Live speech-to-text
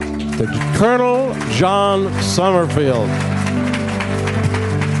Colonel John Summerfield.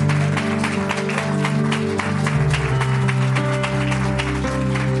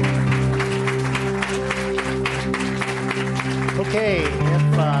 Okay,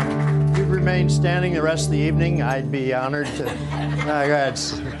 if you'd remain standing the rest of the evening, I'd be honored to. Go ahead,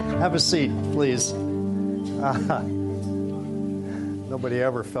 have a seat, please. Nobody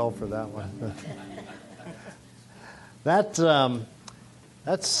ever fell for that one. That's the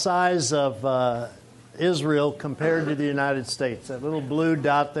size of Israel compared to the United States. That little blue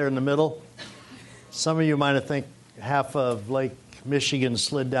dot there in the middle. Some of you might have think half of Lake Michigan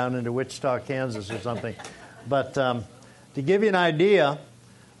slid down into Wichita, Kansas or something. But to give you an idea,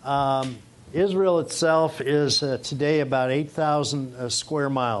 Israel itself is today about 8,000 square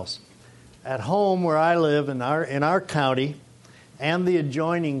miles. At home where I live in our county and the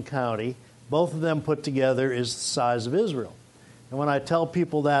adjoining county, both of them put together is the size of Israel. And when I tell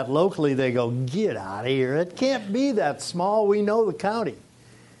people that locally, they go, "Get out of here. It can't be that small. We know the county."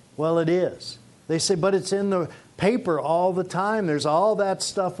 Well, it is. They say, "But it's in the paper all the time. There's all that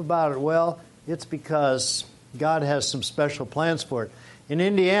stuff about it." Well, it's because God has some special plans for it. In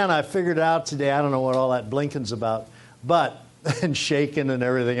Indiana, I figured out today, I don't know what all that blinking's about, but, and shaking and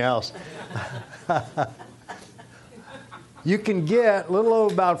everything else. You can get a little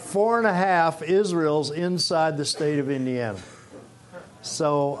over about 4.5 Israels inside the state of Indiana.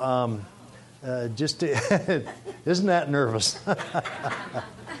 So, isn't that nervous?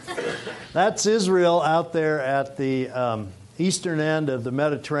 That's Israel out there at the eastern end of the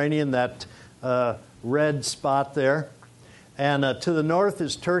Mediterranean, that red spot there. And to the north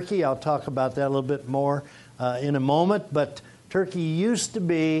is Turkey. I'll talk about that a little bit more in a moment. But Turkey used to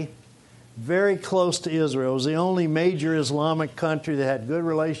be very close to Israel. It was the only major Islamic country that had good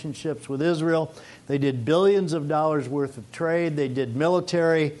relationships with Israel. They did billions of dollars worth of trade. They did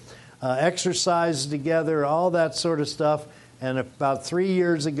military exercises together, all that sort of stuff. And about 3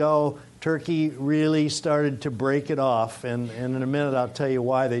 years ago, Turkey really started to break it off. And in a minute, I'll tell you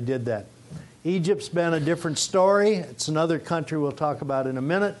why they did that. Egypt's been a different story. It's another country we'll talk about in a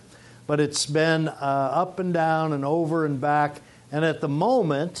minute. But it's been up and down and over and back. And at the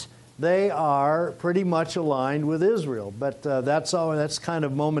moment, they are pretty much aligned with Israel. But that's kind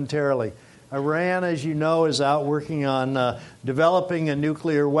of momentarily. Iran, as you know, is out working on developing a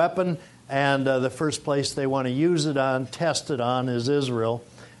nuclear weapon. And the first place they want to use it on, test it on, is Israel.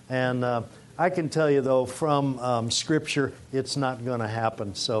 And I can tell you, though, from Scripture, it's not going to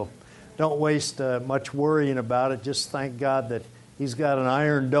happen. So don't waste much worrying about it. Just thank God that He's got an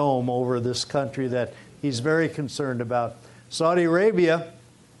iron dome over this country that He's very concerned about. Saudi Arabia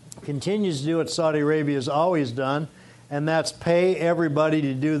continues to do what Saudi Arabia has always done, and that's pay everybody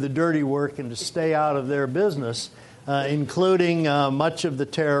to do the dirty work and to stay out of their business, including much of the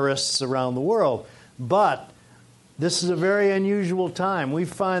terrorists around the world. But this is a very unusual time. We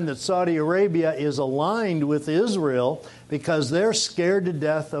find that Saudi Arabia is aligned with Israel because they're scared to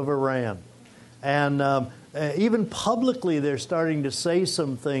death of Iran. And even publicly, they're starting to say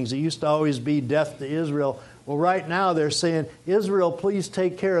some things. It used to always be death to Israel. Well, right now they're saying, "Israel, please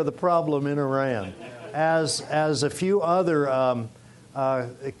take care of the problem in Iran," as a few other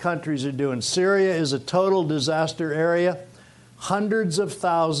countries are doing. Syria is a total disaster area. Hundreds of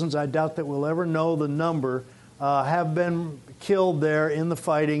thousands, I doubt that we'll ever know the number, have been killed there in the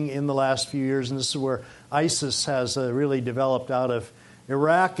fighting in the last few years, and this is where ISIS has really developed out of.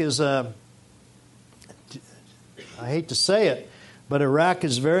 Iraq is I hate to say it, but Iraq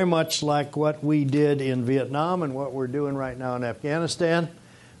is very much like what we did in Vietnam and what we're doing right now in Afghanistan.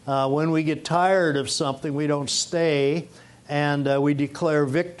 When we get tired of something, we don't stay, and we declare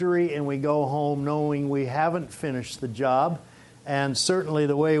victory, and we go home knowing we haven't finished the job. And certainly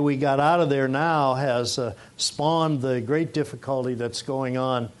the way we got out of there now has spawned the great difficulty that's going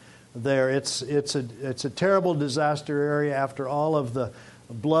on there. It's a terrible disaster area after all of the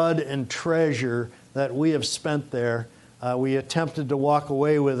blood and treasure that we have spent there. We attempted to walk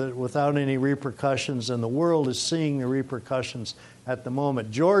away with it without any repercussions, and the world is seeing the repercussions at the moment.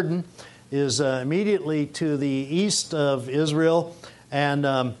 Jordan is immediately to the east of Israel,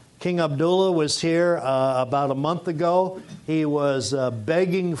 and King Abdullah was here about a month ago. He was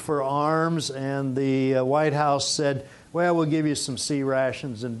begging for arms, and the White House said, "Well, we'll give you some sea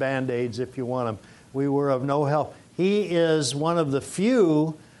rations and Band-Aids if you want them." We were of no help. He is one of the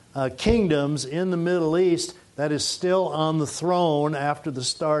few kingdoms in the Middle East that is still on the throne after the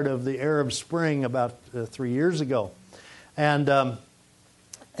start of the Arab Spring about 3 years ago. And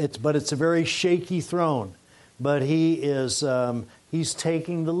it's a very shaky throne. But he is he's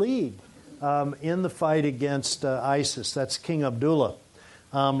taking the lead in the fight against ISIS. That's King Abdullah.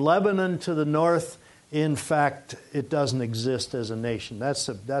 Lebanon to the north, in fact, it doesn't exist as a nation. That's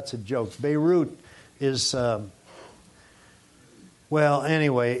a joke. Beirut is, well,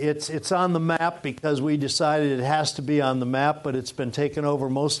 anyway, it's on the map because we decided it has to be on the map, but it's been taken over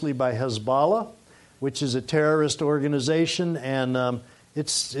mostly by Hezbollah, which is a terrorist organization, and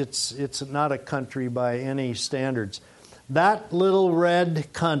it's not a country by any standards. That little red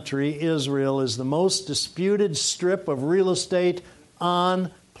country, Israel, is the most disputed strip of real estate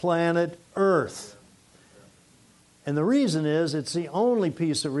on planet Earth. And the reason is it's the only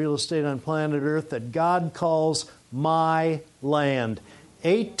piece of real estate on planet Earth that God calls my land.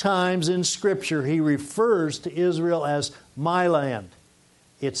 8 times in Scripture he refers to Israel as my land.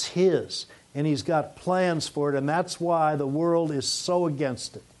 It's his. And he's got plans for it, and that's why the world is so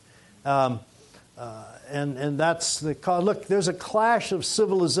against it. And that's the cause. Look, there's a clash of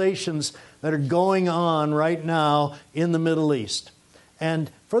civilizations that are going on right now in the Middle East. And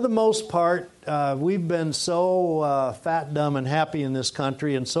for the most part, we've been so fat, dumb, and happy in this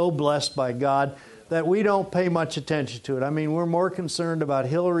country and so blessed by God that we don't pay much attention to it. I mean, we're more concerned about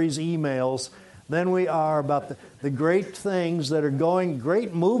Hillary's emails than we are about the great things that are going,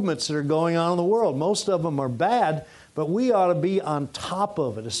 great movements that are going on in the world. Most of them are bad, but we ought to be on top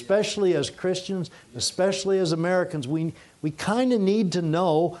of it, especially as Christians, especially as Americans. We kind of need to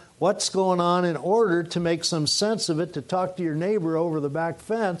know what's going on in order to make some sense of it, to talk to your neighbor over the back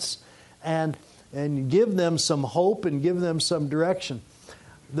fence and give them some hope and give them some direction.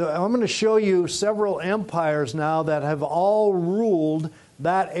 I'm going to show you several empires now that have all ruled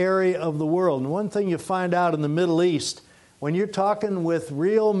that area of the world. And one thing you find out in the Middle East, when you're talking with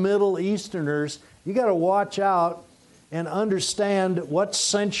real Middle Easterners, you got to watch out and understand what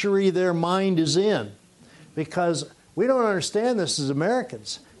century their mind is in, because we don't understand this as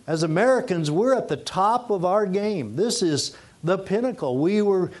Americans. As Americans, we're at the top of our game. This is the pinnacle.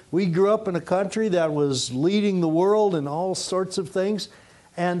 We grew up in a country that was leading the world in all sorts of things,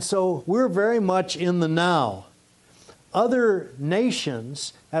 and so we're very much in the now. Other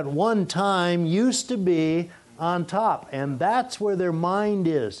nations at one time used to be on top, and that's where their mind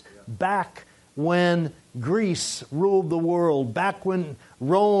is. Back when Greece ruled the world, back when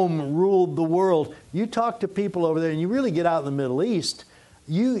Rome ruled the world. You talk to people over there and you really get out in the Middle East,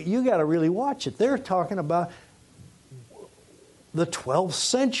 you got to really watch it. They're talking about the 12th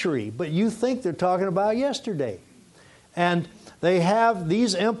century, but you think they're talking about yesterday. And they have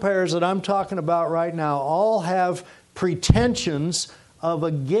these empires that I'm talking about right now all have pretensions of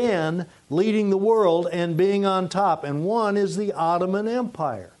again leading the world and being on top. And one is the Ottoman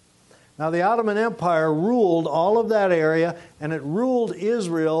Empire. Now, the Ottoman Empire ruled all of that area, and it ruled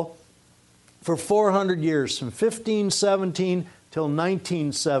Israel for 400 years, from 1517 till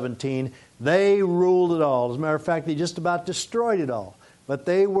 1917. They ruled it all. As a matter of fact, they just about destroyed it all. But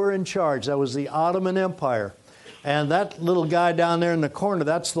they were in charge. That was the Ottoman Empire. And that little guy down there in the corner,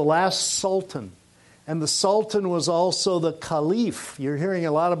 that's the last sultan. And the sultan was also the caliph. You're hearing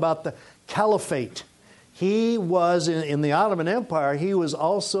a lot about the caliphate. He was, in the Ottoman Empire, he was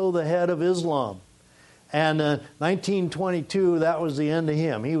also the head of Islam. And 1922, that was the end of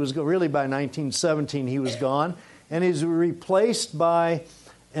him. He was, really by 1917, he was gone. And he's replaced by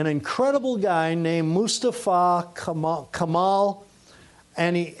an incredible guy named Mustafa Kemal,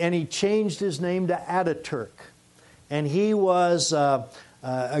 and he changed his name to Ataturk. And he was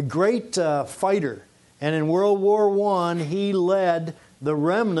a great fighter. And in World War I, he led the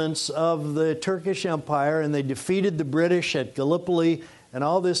remnants of the Turkish Empire, and they defeated the British at Gallipoli and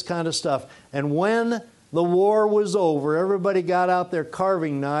all this kind of stuff. And when the war was over, everybody got out their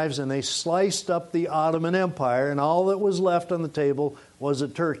carving knives and they sliced up the Ottoman Empire, and all that was left on the table was a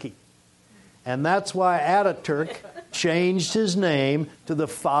turkey. And that's why Ataturk changed his name to the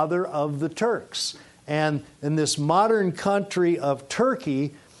father of the Turks. And in this modern country of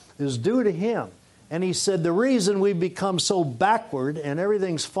Turkey is due to him. And he said the reason we've become so backward and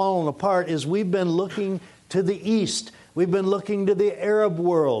everything's fallen apart is we've been looking to the east. We've been looking to the Arab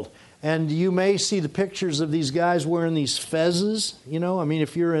world. And you may see the pictures of these guys wearing these fezzes. You know, I mean,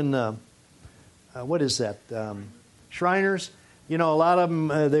 if you're in, what is that, Shriners? You know, a lot of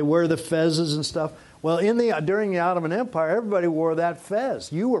them, they wear the fezzes and stuff. Well, during the Ottoman Empire, everybody wore that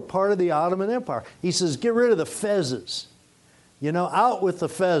fez. You were part of the Ottoman Empire. He says, get rid of the fezzes. You know, out with the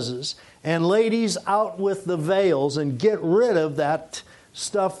fezzes. And ladies, out with the veils, and get rid of that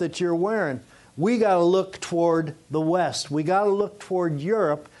stuff that you're wearing. We got to look toward the West. We got to look toward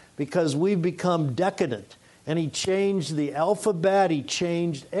Europe because we've become decadent. And he changed the alphabet. He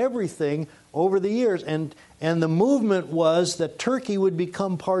changed everything over the years. And the movement was that Turkey would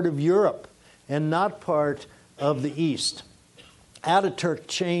become part of Europe and not part of the East. Ataturk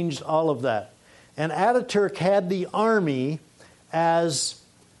changed all of that. And Ataturk had the army as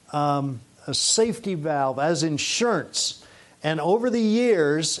a safety valve, as insurance. And over the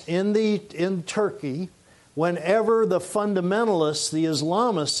years in Turkey, whenever the fundamentalists, the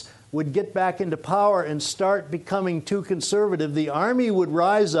Islamists, would get back into power and start becoming too conservative, the army would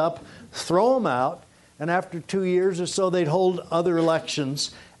rise up, throw them out, and after 2 years or so, they'd hold other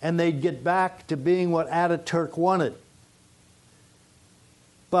elections, and they'd get back to being what Ataturk wanted.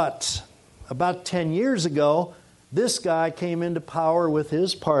 But about 10 years ago, this guy came into power with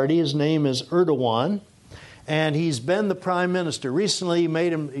his party. His name is Erdogan, and he's been the prime minister. Recently, he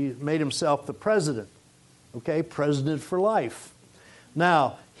made himself the president. Okay, president for life.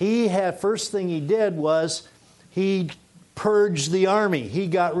 Now, first thing he did was he purged the army. He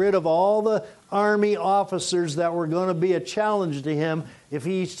got rid of all the army officers that were going to be a challenge to him if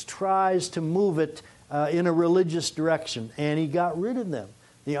he tries to move it in a religious direction. And he got rid of them.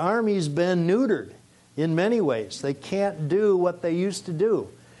 The army's been neutered in many ways. They can't do what they used to do.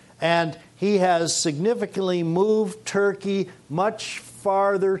 And he has significantly moved Turkey much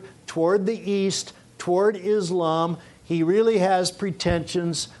farther toward the east, toward Islam. He really has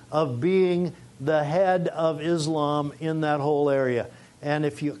pretensions of being the head of Islam in that whole area. And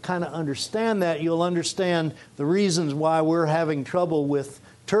if you kind of understand that, you'll understand the reasons why we're having trouble with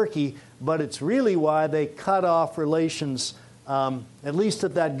Turkey, but it's really why they cut off relations, at least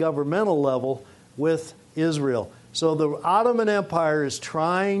at that governmental level, with Israel. So the Ottoman Empire is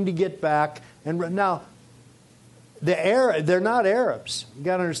trying to get back. And now, they're not Arabs. You've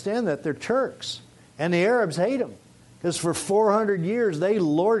got to understand that. They're Turks. And the Arabs hate them. Because for 400 years, they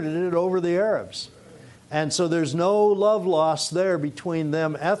lorded it over the Arabs. And so there's no love lost there between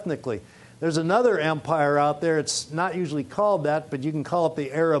them ethnically. There's another empire out there. It's not usually called that, but you can call it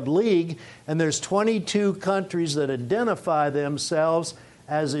the Arab League. And there's 22 countries that identify themselves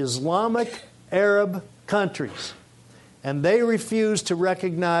as Islamic Arab countries. And they refuse to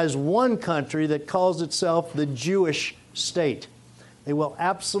recognize one country that calls itself the Jewish state. They will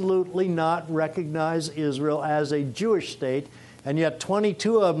absolutely not recognize Israel as a Jewish state, and yet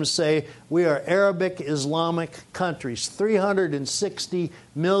 22 of them say we are Arabic Islamic countries. 360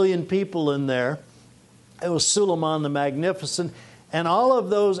 million people in there. It was Suleiman the Magnificent. And all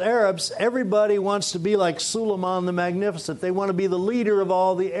of those Arabs, everybody wants to be like Suleiman the Magnificent. They want to be the leader of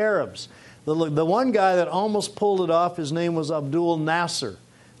all the Arabs. The one guy that almost pulled it off, his name was Abdul Nasser.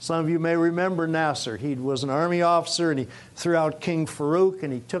 Some of you may remember Nasser. He was an army officer, and he threw out King Farouk,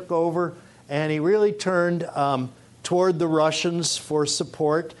 and he took over, and he really turned toward the Russians for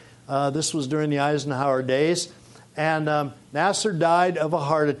support. This was during the Eisenhower days. And Nasser died of a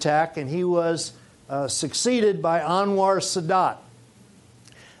heart attack, and he was succeeded by Anwar Sadat.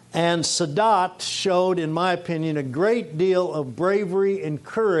 And Sadat showed, in my opinion, a great deal of bravery and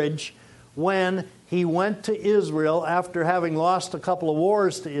courage when he went to Israel after having lost a couple of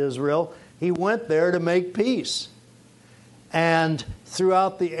wars to Israel. He went there to make peace. And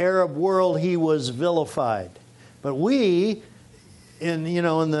throughout the Arab world, he was vilified. But we, in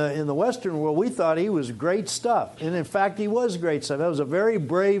the Western world, we thought he was great stuff. And in fact, he was great stuff. That was a very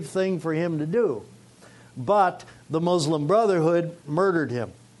brave thing for him to do. But the Muslim Brotherhood murdered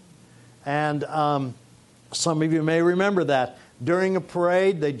him. And some of you may remember that. During a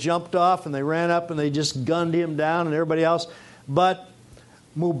parade, they jumped off and they ran up and they just gunned him down and everybody else. But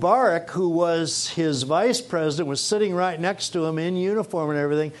Mubarak, who was his vice president, was sitting right next to him in uniform and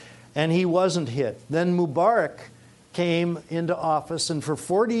everything, and he wasn't hit. Then Mubarak came into office, and for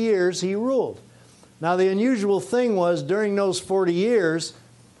 40 years he ruled. Now, the unusual thing was, during those 40 years,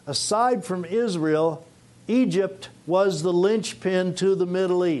 aside from Israel, Egypt was the linchpin to the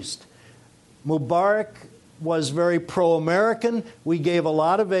Middle East. Mubarak was very pro-American. We gave a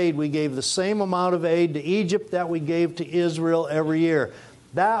lot of aid. We gave the same amount of aid to Egypt that we gave to Israel every year.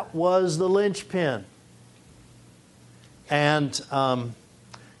 That was the linchpin. And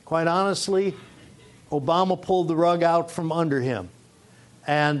quite honestly, Obama pulled the rug out from under him.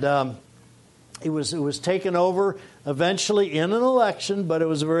 And it was taken over eventually in an election, but it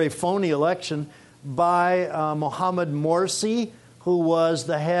was a very phony election, by Mohammed Morsi, who was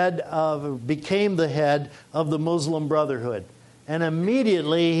became the head of the Muslim Brotherhood. And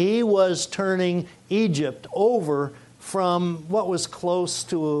immediately he was turning Egypt over from what was close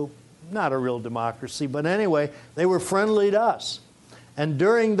to not a real democracy, but anyway, they were friendly to us. And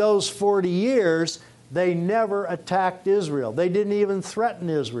during those 40 years, they never attacked Israel. They didn't even threaten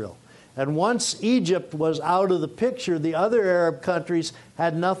Israel. And once Egypt was out of the picture, the other Arab countries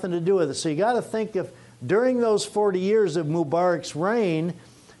had nothing to do with it. So you got to think of, during those 40 years of Mubarak's reign,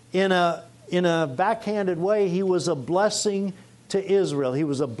 in a backhanded way, he was a blessing to Israel. He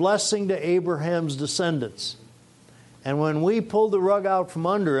was a blessing to Abraham's descendants. And when we pulled the rug out from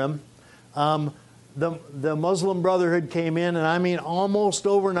under him, the Muslim Brotherhood came in, and I mean almost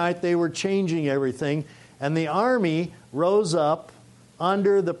overnight they were changing everything. And the army rose up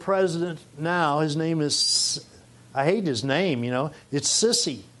under the president now. His name is, I hate his name, it's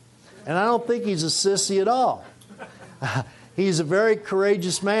Sisi. And I don't think he's a sissy at all. He's a very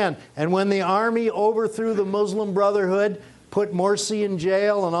courageous man. And when the army overthrew the Muslim Brotherhood, put Morsi in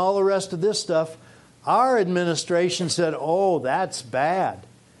jail and all the rest of this stuff, our administration said, oh, that's bad.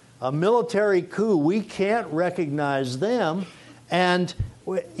 A military coup, we can't recognize them. And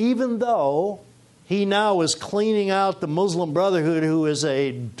even though he now is cleaning out the Muslim Brotherhood, who is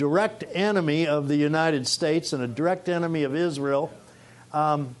a direct enemy of the United States and a direct enemy of Israel,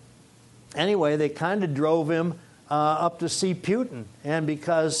 anyway, they kind of drove him up to see Putin. And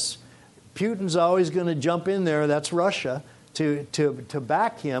because Putin's always going to jump in there, that's Russia, to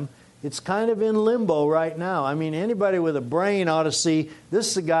back him, it's kind of in limbo right now. I mean, anybody with a brain ought to see this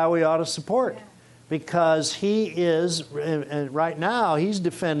is the guy we ought to support. Because he is, and right now, he's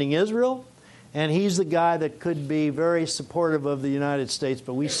defending Israel, and he's the guy that could be very supportive of the United States,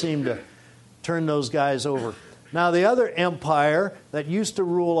 but we seem to turn those guys over. Now, the other empire that used to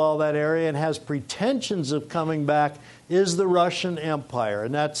rule all that area and has pretensions of coming back is the Russian Empire.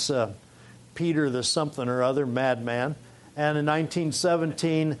 And that's Peter the something or other, madman. And in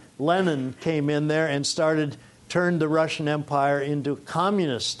 1917, Lenin came in there and turned the Russian Empire into a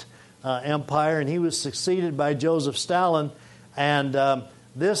communist empire. And he was succeeded by Joseph Stalin. And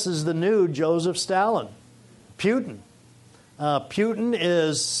this is the new Joseph Stalin, Putin. Putin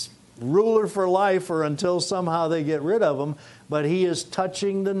is ruler for life or until somehow they get rid of him, but he is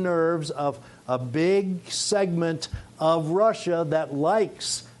touching the nerves of a big segment of Russia that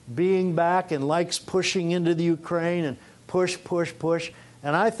likes being back and likes pushing into the Ukraine and push.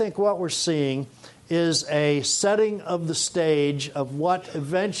 And I think what we're seeing is a setting of the stage of what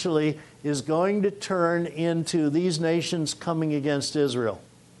eventually is going to turn into these nations coming against Israel.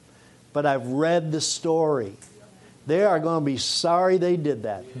 But I've read the story. They are going to be sorry they did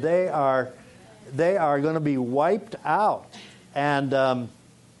that. They are going to be wiped out. And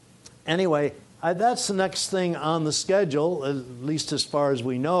anyway, that's the next thing on the schedule, at least as far as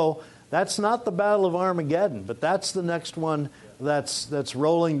we know. That's not the Battle of Armageddon, but that's the next one that's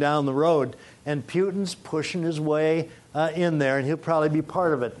rolling down the road. And Putin's pushing his way in there, and he'll probably be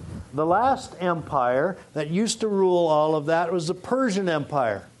part of it. The last empire that used to rule all of that was the Persian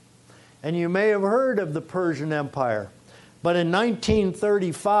Empire. And you may have heard of the Persian Empire. But in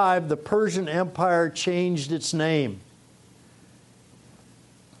 1935, the Persian Empire changed its name.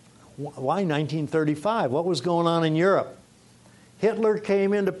 Why 1935? What was going on in Europe? Hitler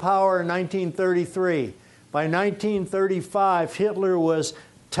came into power in 1933. By 1935, Hitler was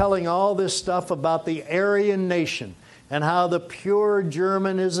telling all this stuff about the Aryan nation and how the pure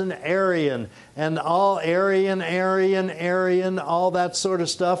German is an Aryan and all Aryan, all that sort of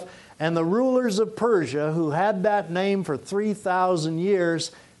stuff. And the rulers of Persia, who had that name for 3,000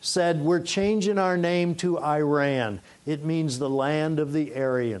 years, said, we're changing our name to Iran. It means the land of the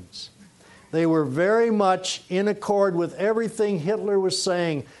Aryans. They were very much in accord with everything Hitler was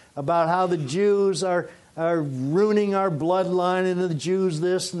saying about how the Jews are ruining our bloodline, and the Jews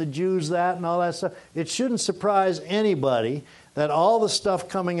this and the Jews that and all that stuff. It shouldn't surprise anybody that all the stuff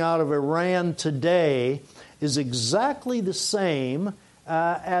coming out of Iran today is exactly the same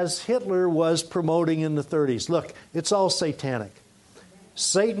as Hitler was promoting in the 30s. Look, it's all satanic.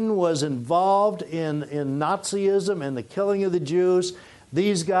 Satan was involved in Nazism and the killing of the Jews.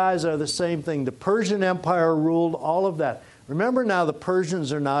 These guys are the same thing. The Persian Empire ruled all of that. Remember now, the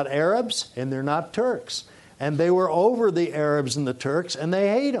Persians are not Arabs and they're not Turks. And they were over the Arabs and the Turks, and they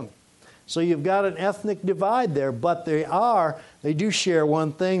hate them. So you've got an ethnic divide there, but they do share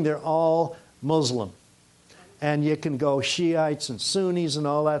one thing, they're all Muslim. And you can go Shiites and Sunnis and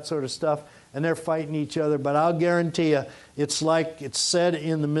all that sort of stuff, and they're fighting each other. But I'll guarantee you, it's like it's said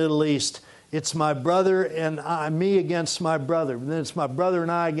in the Middle East, it's my brother and me against my brother. And then it's my brother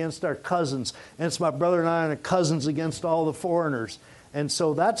and I against our cousins. And it's my brother and I and our cousins against all the foreigners. And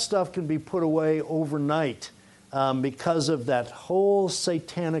so that stuff can be put away overnight because of that whole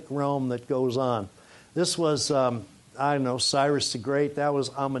satanic realm that goes on. This was, Cyrus the Great. That was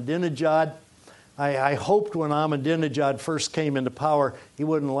Ahmadinejad. I hoped when Ahmadinejad first came into power, he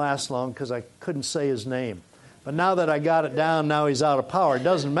wouldn't last long because I couldn't say his name. But now that I got it down, now he's out of power. It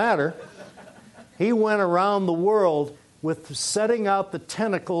doesn't matter. He went around the world with setting out the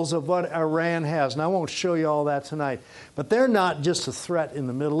tentacles of what Iran has. And I won't show you all that tonight. But they're not just a threat in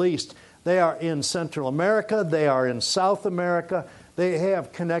the Middle East. They are in Central America. They are in South America. They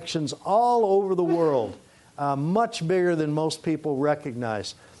have connections all over the world, much bigger than most people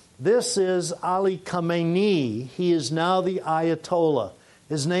recognize. This is Ali Khamenei. He is now the Ayatollah.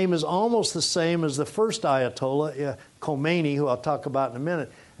 His name is almost the same as the first Ayatollah, Khomeini, who I'll talk about in a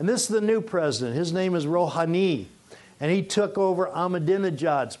minute. And this is the new president. His name is Rouhani. And he took over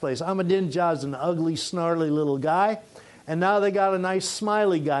Ahmadinejad's place. Ahmadinejad's an ugly, snarly little guy. And now they got a nice,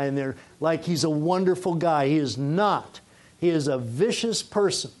 smiley guy in there, like he's a wonderful guy. He is not. He is a vicious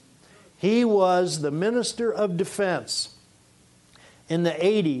person. He was the Minister of Defense in the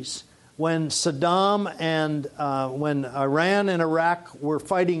 80s when Saddam and when Iran and Iraq were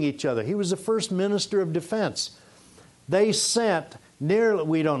fighting each other. He was the first Minister of Defense. They sent nearly,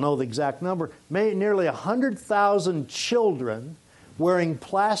 we don't know the exact number, nearly 100,000 children wearing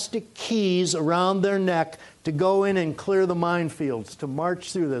plastic keys around their neck to go in and clear the minefields, to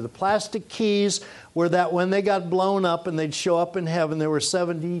march through there. The plastic keys were that when they got blown up and they'd show up in heaven, there were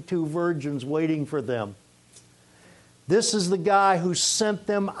 72 virgins waiting for them. This is the guy who sent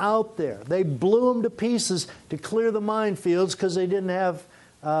them out there. They blew them to pieces to clear the minefields because they didn't have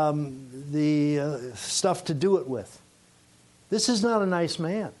the stuff to do it with. This is not a nice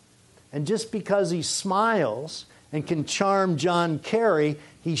man. And just because he smiles and can charm John Kerry,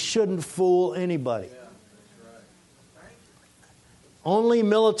 he shouldn't fool anybody. Yeah, that's right. Only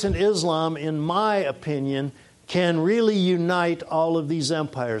militant Islam, in my opinion, can really unite all of these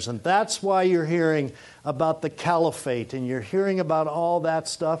empires. And that's why you're hearing about the caliphate and you're hearing about all that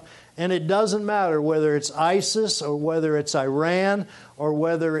stuff. And it doesn't matter whether it's ISIS or whether it's Iran or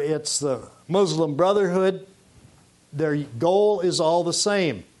whether it's the Muslim Brotherhood. Their goal is all the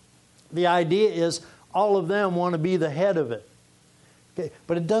same. The idea is all of them want to be the head of it. Okay?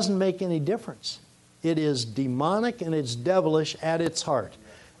 But it doesn't make any difference. It is demonic and it's devilish at its heart.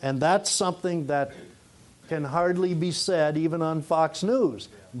 And that's something that can hardly be said even on Fox News.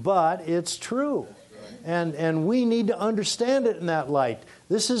 But it's true. And we need to understand it in that light.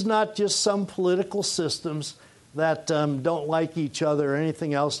 This is not just some political systems that don't like each other or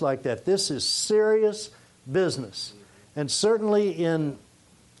anything else like that. This is serious business. And certainly at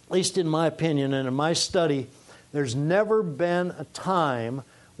least in my opinion and in my study, there's never been a time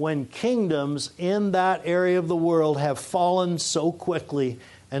when kingdoms in that area of the world have fallen so quickly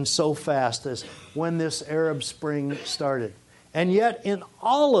and so fast as when this Arab Spring started. And yet in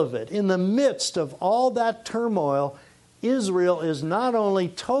all of it, in the midst of all that turmoil, Israel is not only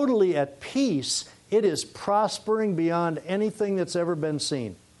totally at peace, it is prospering beyond anything that's ever been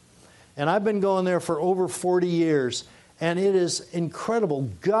seen. And I've been going there for over 40 years. And it is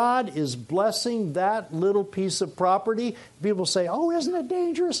incredible. God is blessing that little piece of property. People say, oh, isn't it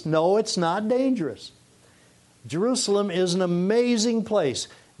dangerous? No, it's not dangerous. Jerusalem is an amazing place.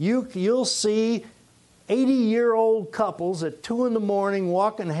 You'll see 80-year-old couples at 2 in the morning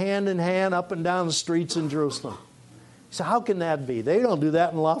walking hand in hand up and down the streets in Jerusalem. So how can that be? They don't do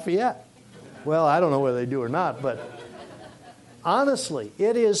that in Lafayette. Well, I don't know whether they do or not, but honestly,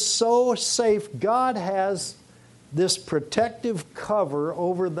 it is so safe. God has this protective cover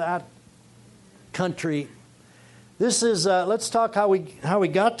over that country. This is, let's talk how we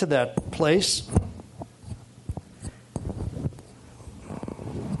got to that place.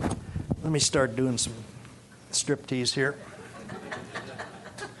 Let me start doing some striptease here.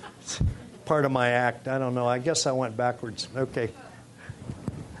 It's part of my act. I don't know. I guess I went backwards. Okay.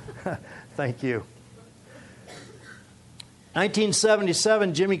 Thank you.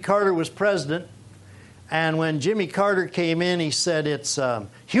 1977, Jimmy Carter was president. And when Jimmy Carter came in, he said, it's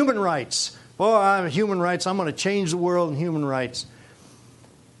human rights. Boy, I'm human rights. I'm going to change the world in human rights.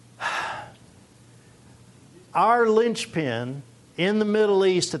 Our linchpin in the Middle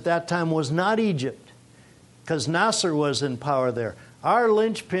East at that time was not Egypt, because Nasser was in power there. Our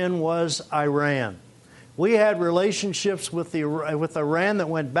linchpin was Iran. We had relationships with Iran that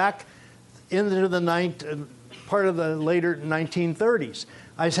went back into the part of the later 1930s.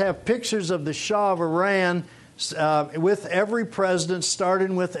 I have pictures of the Shah of Iran with every president,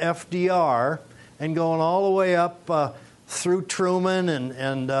 starting with FDR and going all the way up through Truman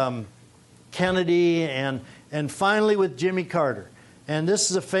and Kennedy and finally with Jimmy Carter. And this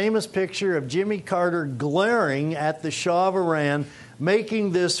is a famous picture of Jimmy Carter glaring at the Shah of Iran,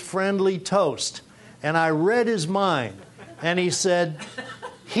 making this friendly toast. And I read his mind. And he said,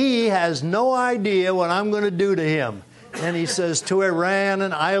 he has no idea what I'm going to do to him. And he says, to Iran,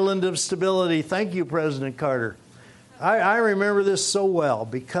 an island of stability. Thank you, President Carter. I remember this so well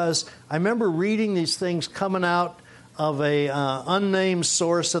because I remember reading these things coming out of a unnamed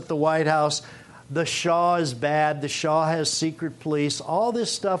source at the White House. the Shah is bad, the Shah has secret police, all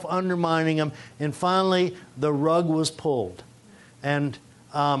this stuff undermining him, and finally the rug was pulled. And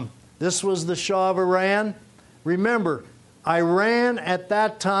this was the Shah of Iran. Remember, Iran at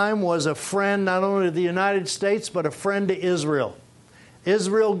that time was a friend not only to the United States, but a friend to Israel.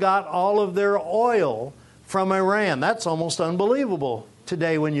 Israel got all of their oil from Iran. That's almost unbelievable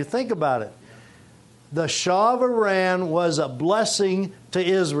today when you think about it. The Shah of Iran was a blessing to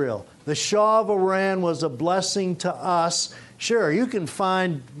Israel. The Shah of Iran was a blessing to us. Sure, you can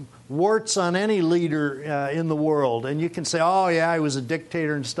find warts on any leader in the world, and you can say, oh yeah, he was a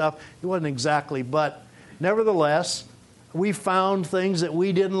dictator and stuff. He wasn't exactly, but nevertheless, we found things that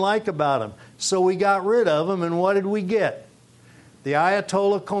we didn't like about him. So we got rid of him, and what did we get? The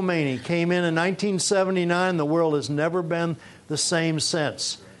Ayatollah Khomeini came in 1979. The world has never been the same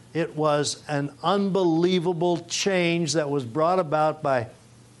since. It was an unbelievable change that was brought about by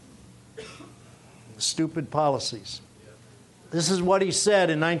stupid policies. This is what he said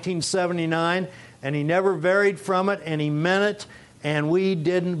in 1979, and he never varied from it, and he meant it, and we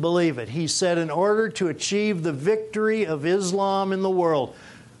didn't believe it. He said, in order to achieve the victory of Islam in the world.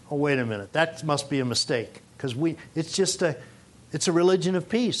 Oh, wait a minute, that must be a mistake, because it's a religion of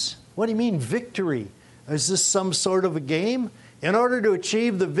peace. What do you mean, victory? Is this some sort of a game? In order to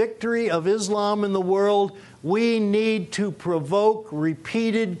achieve the victory of Islam in the world, we need to provoke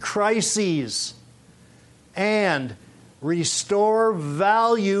repeated crises and restore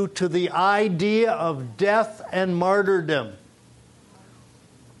value to the idea of death and martyrdom.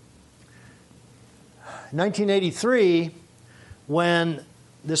 In 1983, when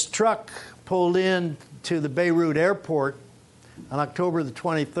this truck pulled in to the Beirut airport on October the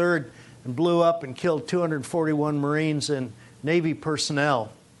 23rd and blew up and killed 241 Marines and Navy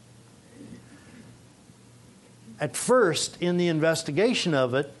personnel, at first, in the investigation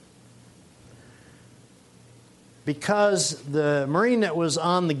of it, because the Marine that was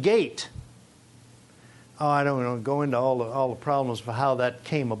on the gate, I don't want to go into all the problems of how that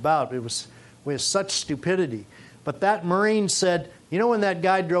came about. It was with such stupidity. But that Marine said, you know, when that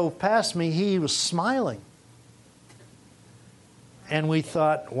guy drove past me, he was smiling. And we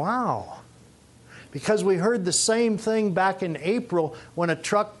thought, wow. Because we heard the same thing back in April when a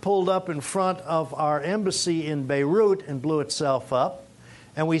truck pulled up in front of our embassy in Beirut and blew itself up.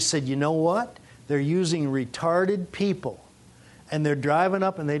 And we said, you know what? They're using retarded people. And they're driving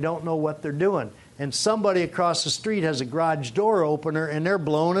up and they don't know what they're doing. And somebody across the street has a garage door opener and they're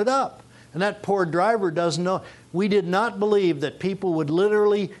blowing it up. And that poor driver doesn't know. We did not believe that people would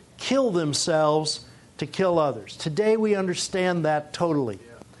literally kill themselves to kill others. Today we understand that totally.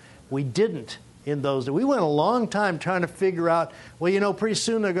 We didn't in those days. We went a long time trying to figure out, well, you know, pretty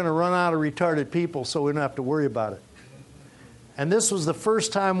soon they're going to run out of retarded people, so we don't have to worry about it. And this was the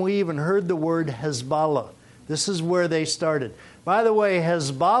first time we even heard the word Hezbollah. This is where they started. By the way,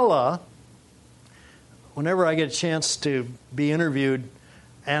 Hezbollah, whenever I get a chance to be interviewed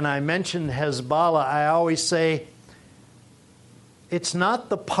and I mention Hezbollah, I always say, it's not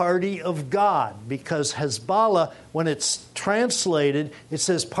the party of God, because Hezbollah, when it's translated, it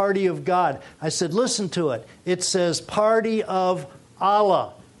says party of God. I said, listen to it. It says party of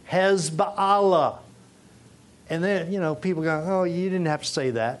Allah, Hezbollah. And then, you know, people go, oh, you didn't have to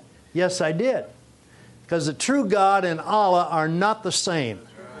say that. Yes, I did. Because the true God and Allah are not the same.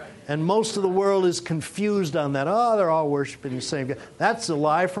 And most of the world is confused on that. Oh, they're all worshiping the same God. That's a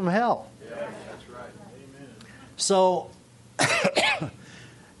lie from hell. Yeah, that's right. Amen. So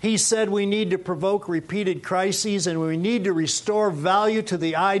he said we need to provoke repeated crises and we need to restore value to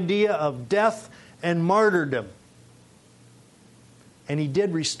the idea of death and martyrdom. And he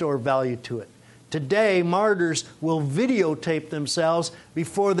did restore value to it. Today, martyrs will videotape themselves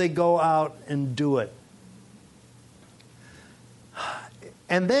before they go out and do it.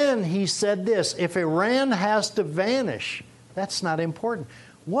 And then he said this, if Iran has to vanish, that's not important.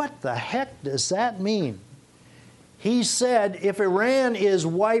 What the heck does that mean? He said, if Iran is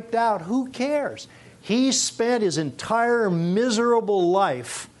wiped out, who cares? He spent his entire miserable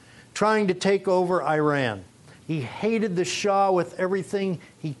life trying to take over Iran. He hated the Shah with everything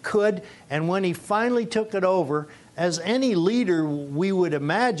he could, and when he finally took it over, as any leader we would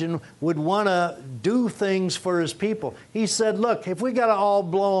imagine would want to do things for his people, he said, look, if we got to all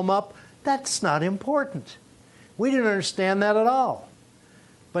blow them up, that's not important. We didn't understand that at all.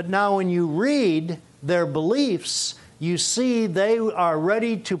 But now when you read their beliefs, you see they are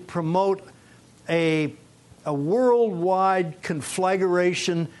ready to promote a worldwide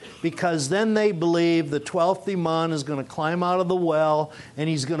conflagration, because then they believe the 12th Imam is going to climb out of the well and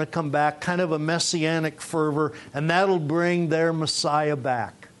he's going to come back, kind of a messianic fervor, and that'll bring their Messiah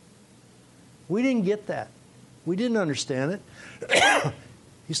back. We didn't get that. We didn't understand it.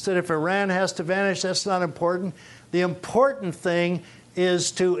 He said, if Iran has to vanish, that's not important. The important thing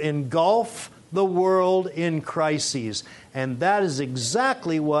is to engulf the world in crises. And that is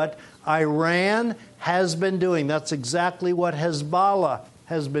exactly what Iran has been doing. That's exactly what Hezbollah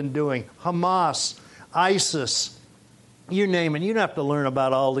has been doing. Hamas, ISIS, you name it. You don't have to learn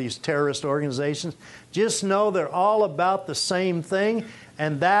about all these terrorist organizations. Just know they're all about the same thing,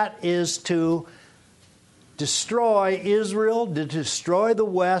 and that is to destroy Israel, to destroy the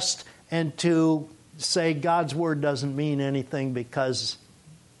West, and to say God's word doesn't mean anything because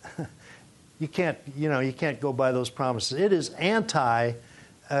you can't go by those promises. It is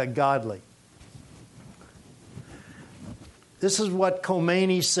anti-godly. This is what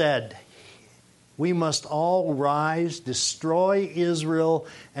Khomeini said. We must all rise, destroy Israel,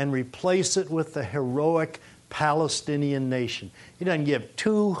 and replace it with the heroic Palestinian nation. He doesn't give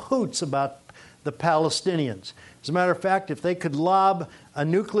two hoots about the Palestinians. As a matter of fact, if they could lob a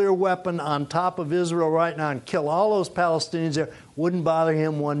nuclear weapon on top of Israel right now and kill all those Palestinians there, wouldn't bother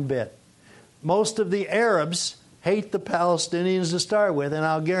him one bit. Most of the Arabs hate the Palestinians to start with, and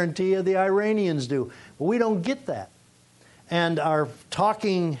I'll guarantee you the Iranians do. But we don't get that. And our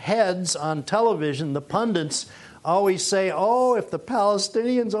talking heads on television, the pundits, always say, oh, if the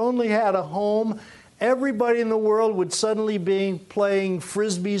Palestinians only had a home, everybody in the world would suddenly be playing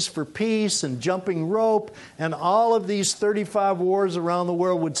frisbees for peace and jumping rope, and all of these 35 wars around the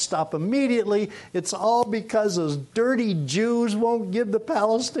world would stop immediately. It's all because those dirty Jews won't give the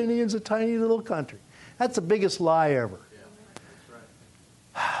Palestinians a tiny little country. That's the biggest lie ever.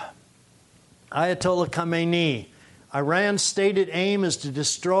 Yeah, right. Ayatollah Khamenei. Iran's stated aim is to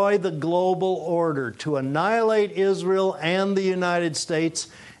destroy the global order, to annihilate Israel and the United States,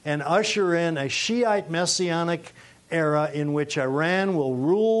 and usher in a Shiite messianic era in which Iran will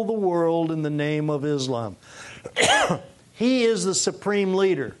rule the world in the name of Islam. He is the supreme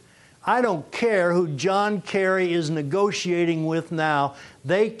leader. I don't care who John Kerry is negotiating with now.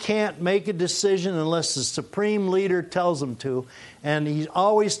 They can't make a decision unless the supreme leader tells them to. And he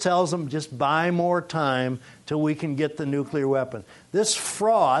always tells them, just buy more time till we can get the nuclear weapon. This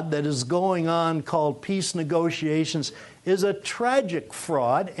fraud that is going on called peace negotiations is a tragic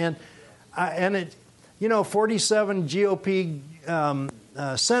fraud. And it, 47 GOP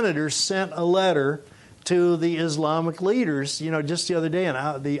senators sent a letter to the Islamic leaders, just the other day,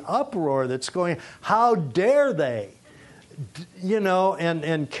 and the uproar that's going, how dare they?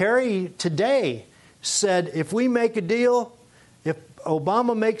 And Kerry today said, if we make a deal, if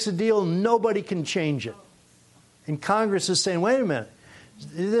Obama makes a deal, nobody can change it. And Congress is saying, wait a minute,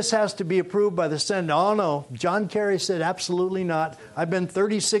 this has to be approved by the Senate. Oh, no. John Kerry said, absolutely not. I've been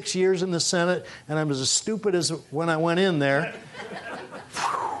 36 years in the Senate, and I'm as stupid as when I went in there.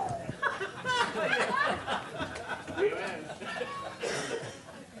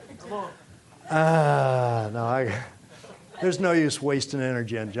 There's no use wasting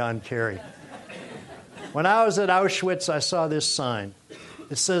energy on John Kerry. When I was at Auschwitz, I saw this sign.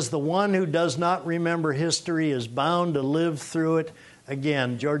 It says, the one who does not remember history is bound to live through it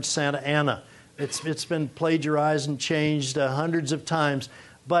again. George Santa Anna. It's been plagiarized and changed hundreds of times.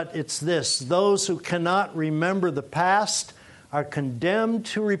 But it's this. Those who cannot remember the past are condemned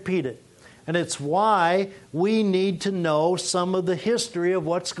to repeat it. And it's why we need to know some of the history of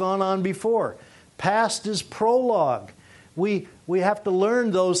what's gone on before. Past is prologue. We have to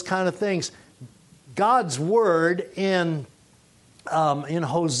learn those kind of things. God's word in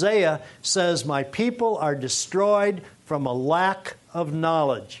Hosea says, my people are destroyed from a lack of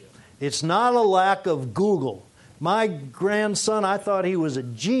knowledge. It's not a lack of Google. My grandson, I thought he was a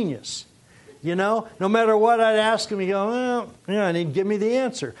genius. No matter what I'd ask him, he'd go, well, and he'd give me the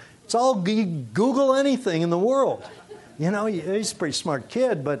answer. It's all Google anything in the world. He's a pretty smart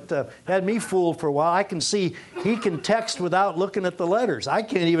kid, but had me fooled for a while. I can see he can text without looking at the letters. I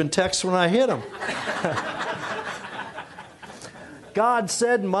can't even text when I hit him. God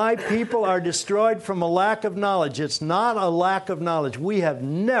said, my people are destroyed from a lack of knowledge. It's not a lack of knowledge. We have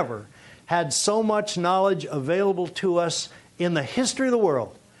never had so much knowledge available to us in the history of the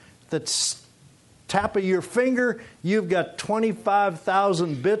world. That's tap of your finger, you've got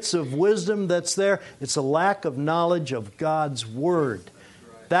 25,000 bits of wisdom that's there. It's a lack of knowledge of God's Word.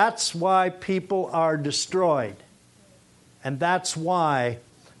 That's why people are destroyed. And that's why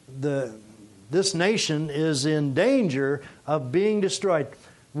this nation is in danger of being destroyed.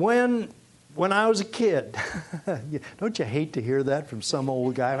 When I was a kid, don't you hate to hear that from some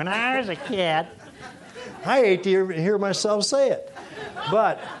old guy? When I was a kid. I hate to hear myself say it.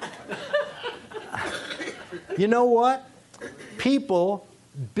 But you know what? People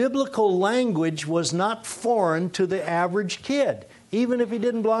biblical language was not foreign to the average kid, even if he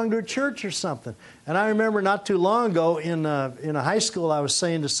didn't belong to a church or something. And I remember not too long ago in a high school, I was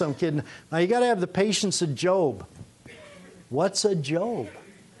saying to some kid, now you got to have the patience of Job. What's a Job?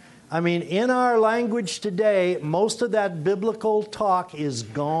 I mean, in our language today, most of that biblical talk is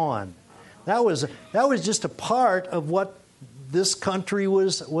gone. That was just a part of what this country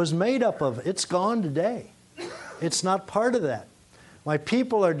was made up of. It's gone today. It's not part of that. My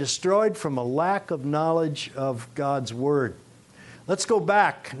people are destroyed from a lack of knowledge of God's Word. Let's go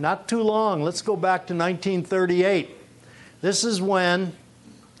back, not too long. Let's go back to 1938. This is when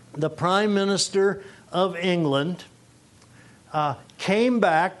the Prime Minister of England came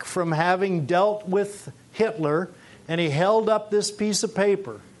back from having dealt with Hitler, and he held up this piece of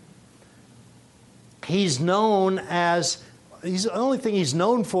paper. He's known as, the only thing he's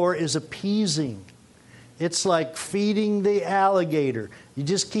known for is appeasing. It's like feeding the alligator. You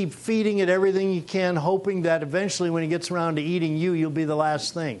just keep feeding it everything you can, hoping that eventually when he gets around to eating you, you'll be the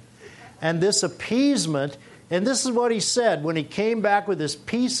last thing. And this appeasement, and this is what he said when he came back with this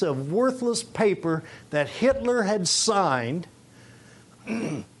piece of worthless paper that Hitler had signed.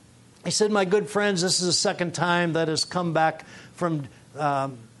 He said, my good friends, this is the second time that has come back from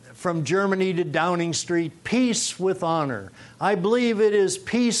Germany to Downing Street. Peace with honor. I believe it is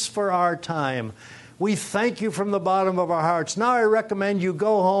peace for our time. We thank you from the bottom of our hearts. Now I recommend you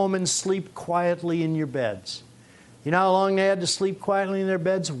go home and sleep quietly in your beds. You know how long they had to sleep quietly in their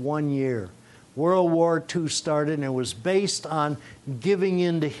beds? 1 year. World War II started, and it was based on giving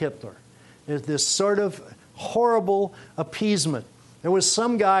in to Hitler. There's this sort of horrible appeasement. There was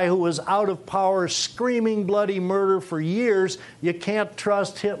some guy who was out of power screaming bloody murder for years. You can't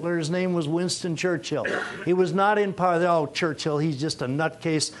trust Hitler. His name was Winston Churchill. He was not in power. Oh, Churchill, he's just a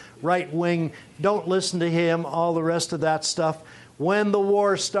nutcase, right wing. Don't listen to him, all the rest of that stuff. When the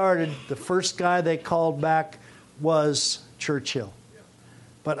war started, the first guy they called back was Churchill.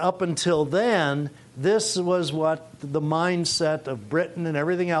 But up until then, this was what the mindset of Britain and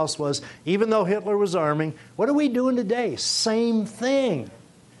everything else was. Even though Hitler was arming, what are we doing today? Same thing.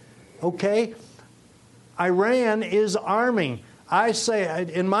 Okay? Iran is arming. I say,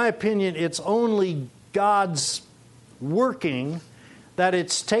 in my opinion, it's only God's working that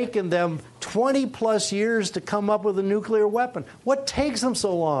it's taken them 20 plus years to come up with a nuclear weapon. What takes them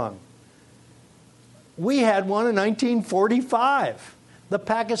so long? We had one in 1945. The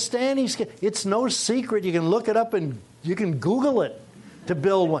Pakistanis, it's no secret. You can look it up and you can Google it to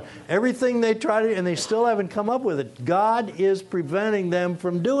build one. Everything they try to, and they still haven't come up with it. God is preventing them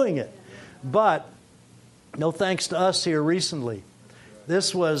from doing it. But no thanks to us here recently.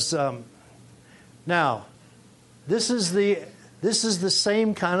 This was, now, this is the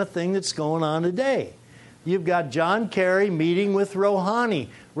same kind of thing that's going on today. You've got John Kerry meeting with Rouhani.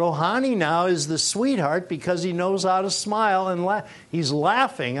 Rouhani now is the sweetheart because he knows how to smile and laugh. He's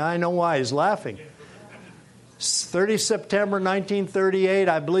laughing. I know why he's laughing. 30 September 1938,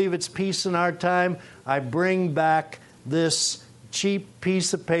 I believe it's peace in our time. I bring back this cheap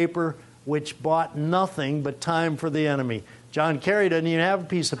piece of paper which bought nothing but time for the enemy. John Kerry doesn't even have a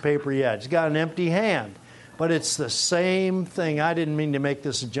piece of paper yet. He's got an empty hand. But it's the same thing. I didn't mean to make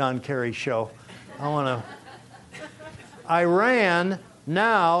this a John Kerry show. Iran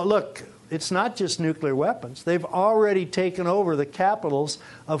now, look, it's not just nuclear weapons. They've already taken over the capitals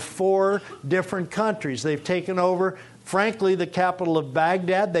of 4 different countries. They've taken over, frankly, the capital of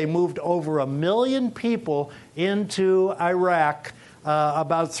Baghdad. They moved over 1 million people into Iraq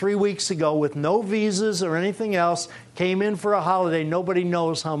about 3 weeks ago with no visas or anything else, came in for a holiday. Nobody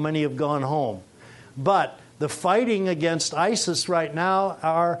knows how many have gone home. But the fighting against ISIS right now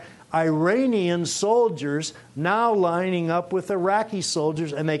are Iranian soldiers now lining up with Iraqi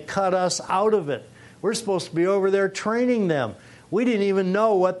soldiers, and they cut us out of it. We're supposed to be over there training them. We didn't even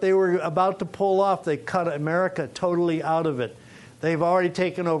know what they were about to pull off. They cut America totally out of it. They've already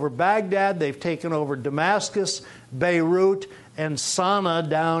taken over Baghdad. They've taken over Damascus, Beirut, and Sana'a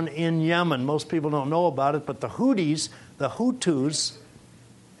down in Yemen. Most people don't know about it, but the Houthis,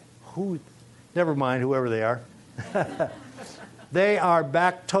 never mind whoever they are, they are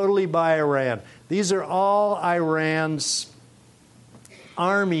backed totally by Iran. These are all Iran's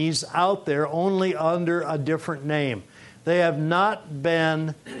armies out there, only under a different name. They have not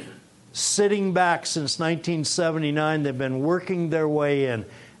been sitting back since 1979. They've been working their way in.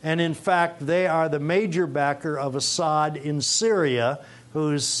 And in fact, they are the major backer of Assad in Syria,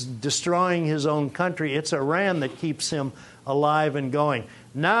 who's destroying his own country. It's Iran that keeps him alive and going.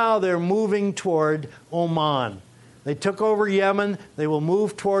 Now they're moving toward Oman. They took over Yemen. They will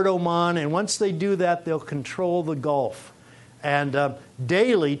move toward Oman. And once they do that, they'll control the Gulf. And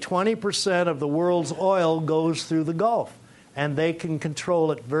daily, 20% of the world's oil goes through the Gulf. And they can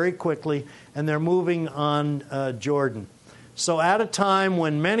control it very quickly, and they're moving on Jordan. So at a time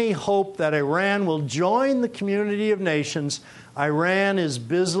when many hope that Iran will join the community of nations, Iran is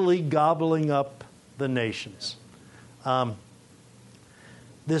busily gobbling up the nations.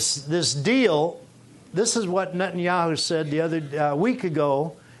 This deal, this is what Netanyahu said the other week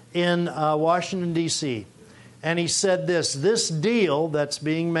ago in Washington, D.C., and he said this deal that's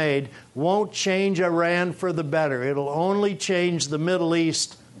being made won't change Iran for the better. It'll only change the Middle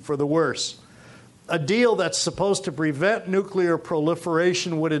East for the worse. A deal that's supposed to prevent nuclear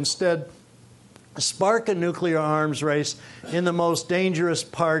proliferation would instead spark a nuclear arms race in the most dangerous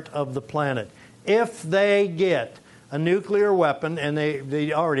part of the planet. If they get a nuclear weapon, and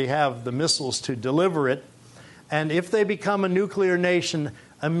they already have the missiles to deliver it, and if they become a nuclear nation,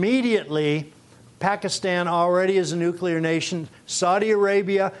 immediately Pakistan already is a nuclear nation. Saudi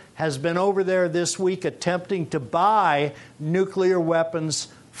Arabia has been over there this week attempting to buy nuclear weapons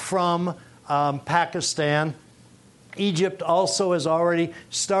from Pakistan. Egypt also has already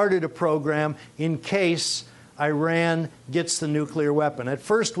started a program in case Iran gets the nuclear weapon. At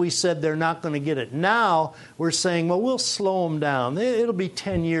first we said they're not going to get it. Now we're saying, well, we'll slow them down. It'll be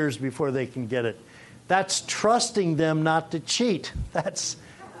 10 years before they can get it. That's trusting them not to cheat. That's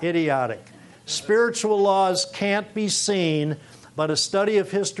idiotic. Spiritual laws can't be seen, but a study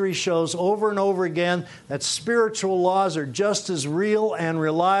of history shows over and over again that spiritual laws are just as real and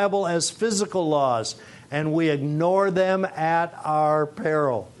reliable as physical laws, and we ignore them at our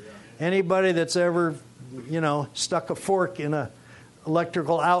peril. Anybody that's ever, stuck a fork in an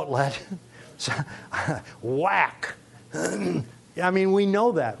electrical outlet, whack. I mean, we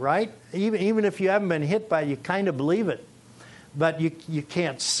know that, right? Even if you haven't been hit by it, you kind of believe it. But you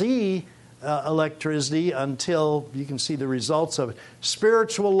can't see electricity until you can see the results of it.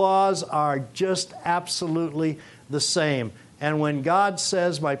 Spiritual laws are just absolutely the same. And when God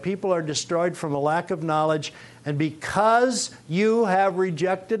says, my people are destroyed from a lack of knowledge, and because you have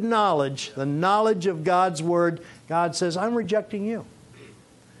rejected knowledge, the knowledge of God's Word, God says, I'm rejecting you.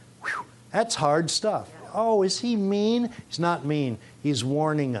 Whew, that's hard stuff. Oh, is He mean? He's not mean. He's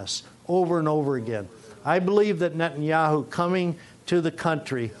warning us over and over again. I believe that Netanyahu coming to the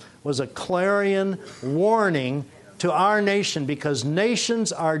country was a clarion warning to our nation, because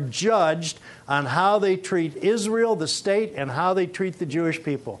nations are judged on how they treat Israel, the state, and how they treat the Jewish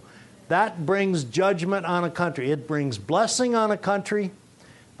people. That brings judgment on a country. It brings blessing on a country,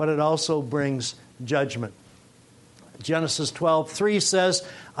 but it also brings judgment. Genesis 12:3 says,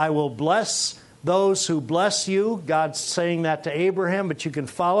 I will bless those who bless you. God's saying that to Abraham, but you can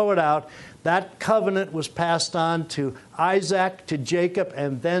follow it out. That covenant was passed on to Isaac, to Jacob,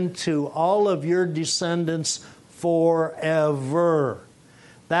 and then to all of your descendants forever.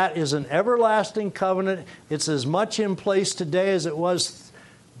 That is an everlasting covenant. It's as much in place today as it was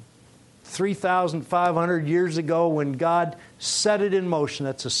 3,500 years ago when God set it in motion.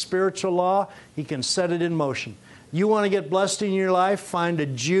 That's a spiritual law. He can set it in motion. You want to get blessed in your life? Find a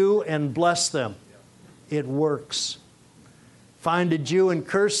Jew and bless them. It works. Find a Jew and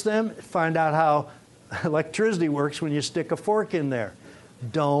curse them. Find out how electricity works when you stick a fork in there.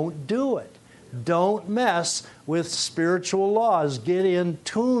 Don't do it. Don't mess with spiritual laws. Get in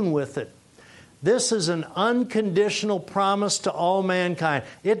tune with it. This is an unconditional promise to all mankind.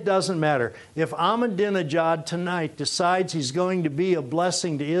 It doesn't matter. If Ahmadinejad tonight decides he's going to be a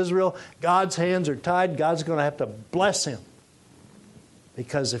blessing to Israel, God's hands are tied. God's going to have to bless him.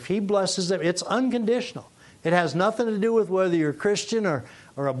 Because if He blesses them, it's unconditional. It has nothing to do with whether you're a Christian or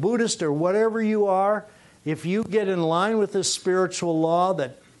a Buddhist or whatever you are. If you get in line with this spiritual law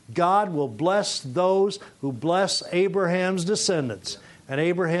that God will bless those who bless Abraham's descendants. And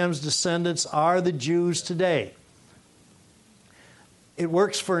Abraham's descendants are the Jews today. It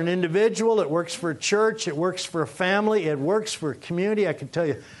works for an individual. It works for a church. It works for a family. It works for a community. I can tell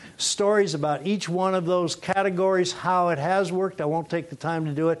you stories about each one of those categories, how it has worked. I won't take the time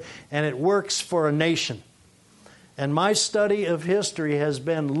to do it. And it works for a nation. And my study of history has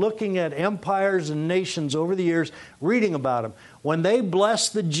been looking at empires and nations over the years, reading about them. When they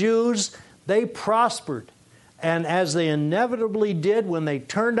blessed the Jews, they prospered. And as they inevitably did when they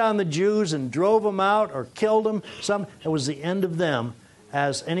turned on the Jews and drove them out or killed them, it was the end of them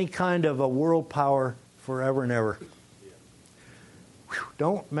as any kind of a world power forever and ever. Whew,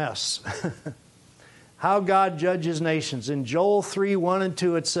 don't mess. How God judges nations. In Joel 3:1 and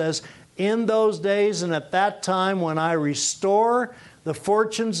 2 it says, in those days and at that time when I restore the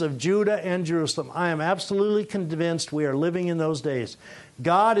fortunes of Judah and Jerusalem. I am absolutely convinced we are living in those days.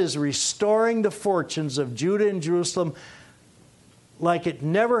 God is restoring the fortunes of Judah and Jerusalem like it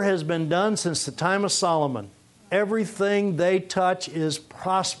never has been done since the time of Solomon. Everything they touch is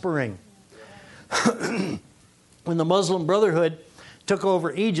prospering. When the Muslim Brotherhood took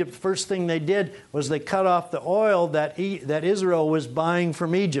over Egypt, first thing they did was they cut off the oil that Israel was buying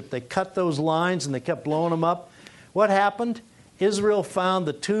from Egypt. They cut those lines and they kept blowing them up. What happened? Israel found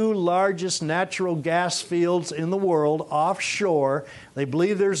the 2 largest natural gas fields in the world offshore. They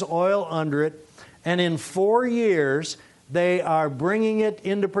believe there's oil under it. And in 4 years, they are bringing it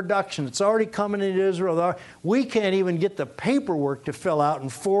into production. It's already coming into Israel. We can't even get the paperwork to fill out in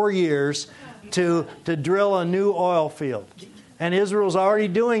 4 years to drill a new oil field. And Israel's already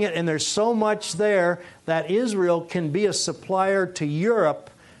doing it, and there's so much there that Israel can be a supplier to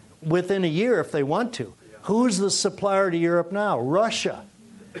Europe within a year if they want to. Who's the supplier to Europe now? Russia.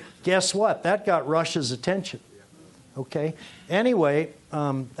 Guess what? That got Russia's attention. Okay? Anyway,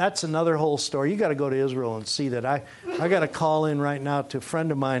 that's another whole story. You got to go to Israel and see that. I got a call in right now to a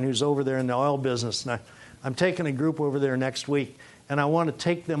friend of mine who's over there in the oil business, and I'm taking a group over there next week, and I want to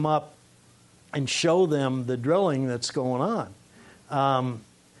take them up and show them the drilling that's going on.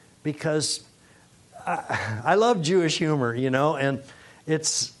 Because I love Jewish humor, and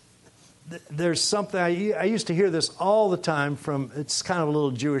there's something, I used to hear this all the time it's kind of a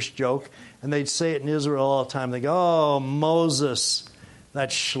little Jewish joke, and they'd say it in Israel all the time. They go, oh, Moses, that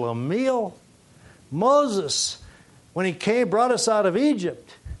Shlemiel. Moses, when he brought us out of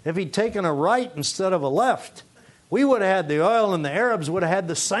Egypt, if he'd taken a right instead of a left, we would have had the oil and the Arabs would have had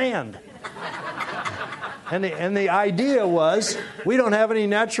the sand. And the idea was, we don't have any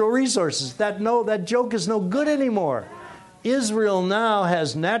natural resources. That joke is no good anymore. Israel now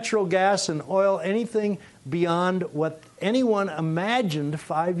has natural gas and oil, anything beyond what anyone imagined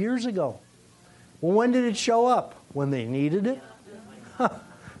 5 years ago. Well, when did it show up? When they needed it?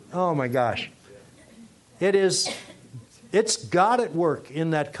 Oh my gosh. It's God at work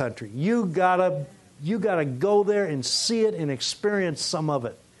in that country. You gotta go there and see it and experience some of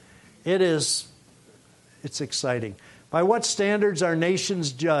it. It's exciting. By what standards are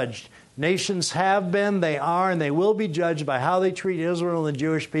nations judged? Nations have been, they are, and they will be judged by how they treat Israel and the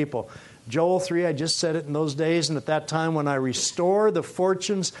Jewish people. Joel 3, I just said it in those days, and at that time when I restore the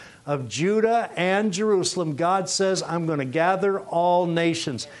fortunes of Judah and Jerusalem, God says, I'm going to gather all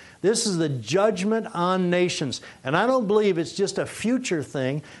nations. This is the judgment on nations. And I don't believe it's just a future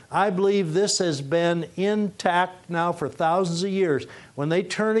thing. I believe this has been intact now for thousands of years. When they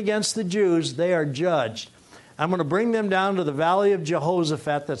turn against the Jews, they are judged. I'm going to bring them down to the valley of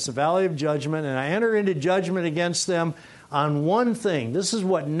Jehoshaphat, that's the valley of judgment, and I enter into judgment against them on one thing. This is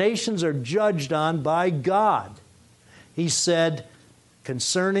what nations are judged on by God. He said,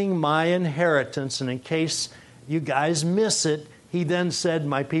 concerning my inheritance, and in case you guys miss it, he then said,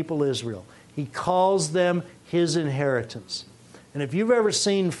 my people Israel. He calls them his inheritance. And if you've ever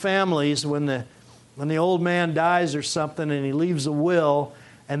seen families when the old man dies or something and he leaves a will,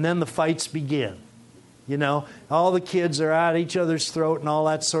 and then the fights begin. All the kids are at each other's throat and all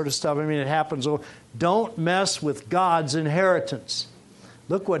that sort of stuff. I mean, it happens. Don't mess with God's inheritance.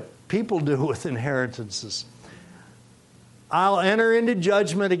 Look what people do with inheritances. I'll enter into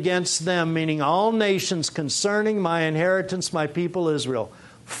judgment against them, meaning all nations, concerning my inheritance, my people Israel.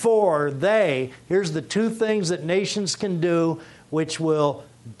 For here's the 2 things that nations can do which will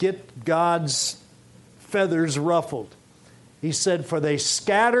get God's feathers ruffled. He said, for they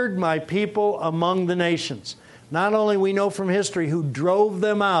scattered my people among the nations. Not only we know from history who drove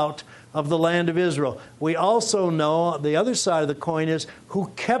them out of the land of Israel, we also know the other side of the coin is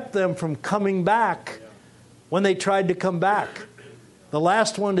who kept them from coming back when they tried to come back. The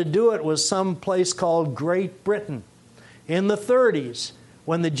last one to do it was some place called Great Britain. In the 30s,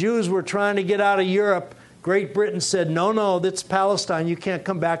 when the Jews were trying to get out of Europe, Great Britain said, no, that's Palestine. You can't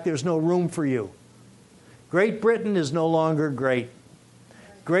come back. There's no room for you. Great Britain is no longer great.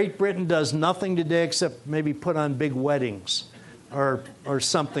 Great Britain does nothing today except maybe put on big weddings or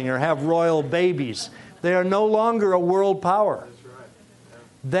something, or have royal babies. They are no longer a world power.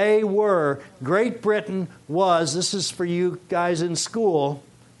 Great Britain was, this is for you guys in school,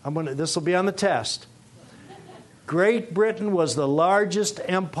 this will be on the test. Great Britain was the largest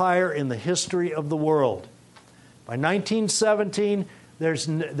empire in the history of the world. By 1917, there's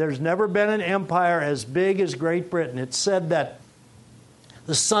never been an empire as big as Great Britain. It's said that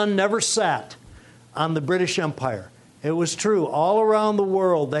the sun never sat on the British Empire. It was true. All around the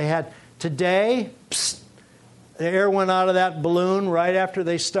world, they had, today, the air went out of that balloon right after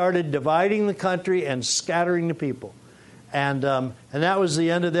they started dividing the country and scattering the people. And that was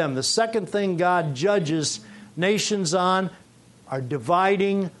the end of them. The second thing God judges nations on are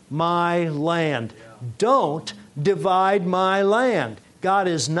dividing my land. Don't divide my land. God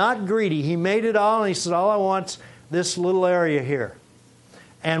is not greedy. He made it all, and He said, all I want's this little area here.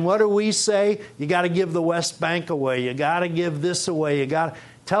 And what do we say? You got to give the West Bank away. You got to give this away. You got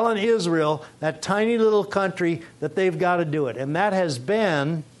telling Israel, that tiny little country, that they've got to do it. And that has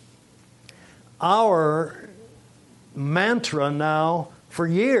been our mantra now for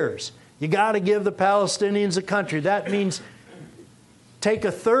years. You got to give the Palestinians a country. That means take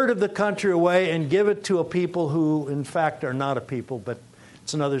a third of the country away and give it to a people who, in fact, are not a people, but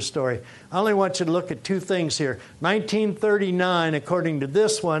it's another story. I only want you to look at two things here. 1939, according to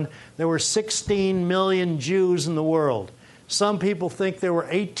this one, there were 16 million Jews in the world. Some people think there were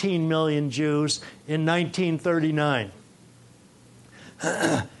 18 million Jews in 1939.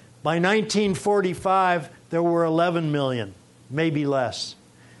 By 1945, there were 11 million, maybe less.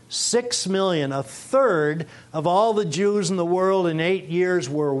 6 million, a third of all the Jews in the world in 8 years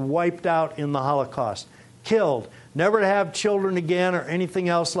were wiped out in the Holocaust. Killed, never to have children again or anything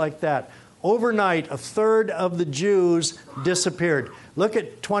else like that. Overnight, a third of the Jews disappeared. Look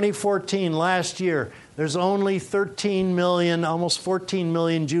at 2014, last year. There's only 13 million, almost 14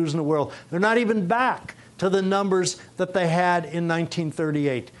 million Jews in the world. They're not even back to the numbers that they had in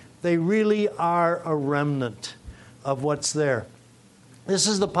 1938. They really are a remnant of what's there. This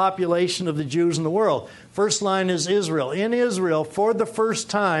is the population of the Jews in the world. First line is Israel. In Israel, for the first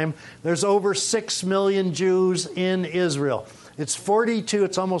time, there's over 6 million Jews in Israel. It's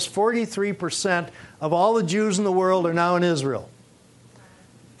almost 43% of all the Jews in the world are now in Israel.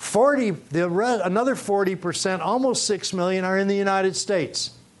 Another 40%, almost 6 million, are in the United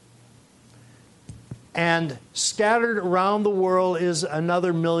States. And scattered around the world is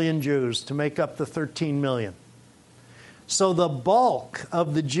another million Jews to make up the 13 million. So the bulk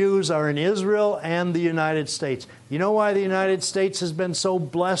of the Jews are in Israel and the United States. You know why the United States has been so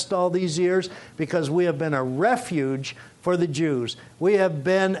blessed all these years? Because we have been a refuge for the Jews. We have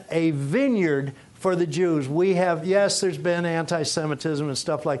been a vineyard for the Jews. Yes, there's been anti-Semitism and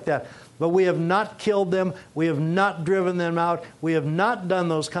stuff like that, but we have not killed them. We have not driven them out. We have not done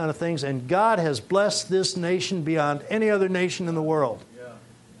those kind of things, and God has blessed this nation beyond any other nation in the world.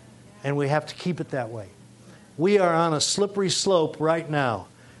 And we have to keep it that way. We are on a slippery slope right now.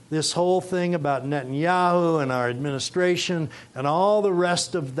 This whole thing about Netanyahu and our administration and all the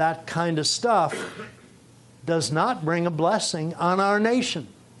rest of that kind of stuff does not bring a blessing on our nation.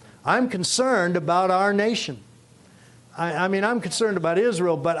 I'm concerned about our nation. I'm concerned about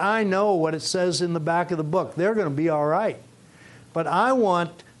Israel, but I know what it says in the back of the book. They're going to be all right. But I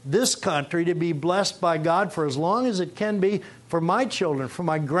want this country to be blessed by God for as long as it can be, for my children, for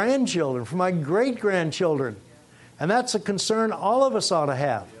my grandchildren, for my great-grandchildren. And that's a concern all of us ought to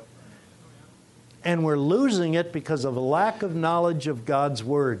have. And we're losing it because of a lack of knowledge of God's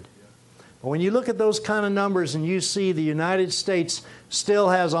Word. But when you look at those kind of numbers and you see the United States still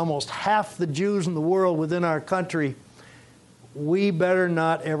has almost half the Jews in the world within our country, we better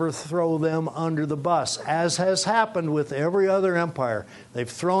not ever throw them under the bus, as has happened with every other empire. They've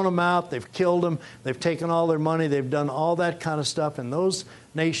thrown them out, they've killed them, they've taken all their money, they've done all that kind of stuff, and those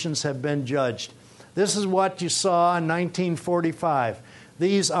nations have been judged. This is what you saw in 1945.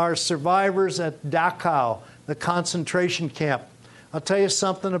 These are survivors at Dachau, the concentration camp. I'll tell you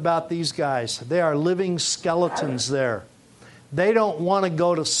something about these guys. They are living skeletons there. They don't want to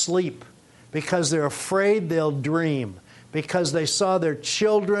go to sleep because they're afraid they'll dream, because they saw their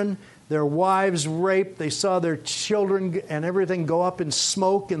children, their wives raped. They saw their children and everything go up in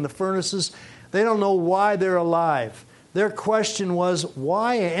smoke in the furnaces. They don't know why they're alive. Their question was,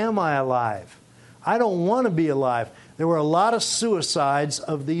 why am I alive? I don't want to be alive. There were a lot of suicides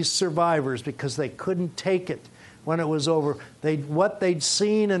of these survivors because they couldn't take it when it was over. What they'd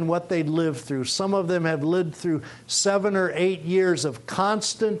seen and what they'd lived through. Some of them have lived through 7 or 8 years of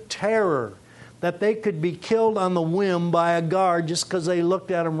constant terror that they could be killed on the whim by a guard just because they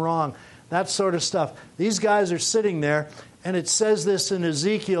looked at them wrong. That sort of stuff. These guys are sitting there, and it says this in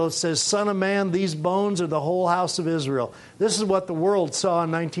Ezekiel. It says, "Son of man, these bones are the whole house of Israel." This is what the world saw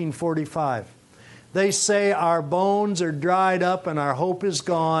in 1945. They say our bones are dried up and our hope is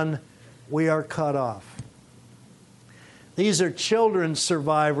gone. We are cut off. These are children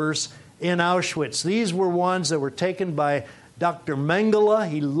survivors in Auschwitz. These were ones that were taken by Dr. Mengele.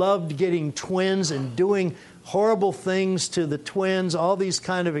 He loved getting twins and doing horrible things to the twins, all these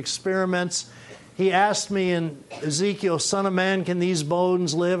kind of experiments. He asked me in Ezekiel, "Son of man, can these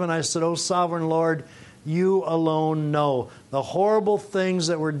bones live?" And I said, "Oh, sovereign Lord, you alone know." The horrible things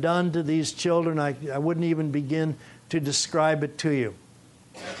that were done to these children, I wouldn't even begin to describe it to you.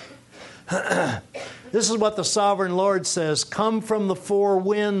 This is what the sovereign Lord says, "Come from the four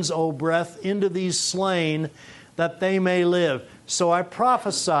winds, O breath, into these slain, that they may live. So I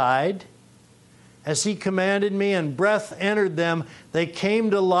prophesied as he commanded me, and breath entered them. They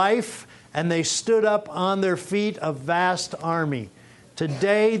came to life, and they stood up on their feet, a vast army.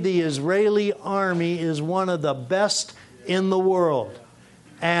 Today, the Israeli army is one of the best in the world.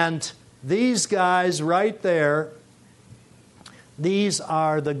 And these guys right there, these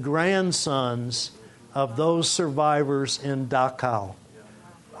are the grandsons of those survivors in Dachau.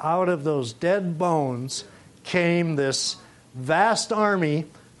 Out of those dead bones came this vast army.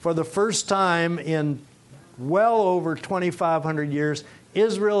 For the first time in well over 2,500 years,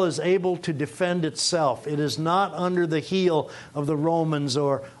 Israel is able to defend itself. It is not under the heel of the Romans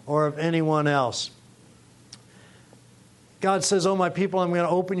or of anyone else. God says, "Oh, my people, I'm going to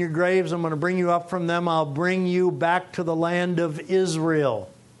open your graves. I'm going to bring you up from them. I'll bring you back to the land of Israel.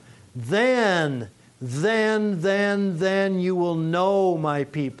 Then you will know, my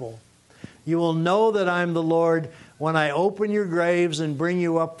people. You will know that I'm the Lord. When I open your graves and bring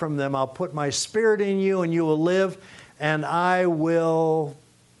you up from them, I'll put my spirit in you and you will live, and I will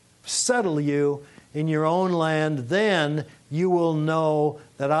settle you in your own land. Then you will know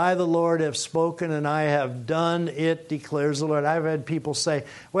that I, the Lord, have spoken and I have done it, declares the Lord." I've had people say,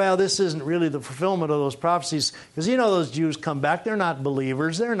 well, this isn't really the fulfillment of those prophecies, because those Jews come back. They're not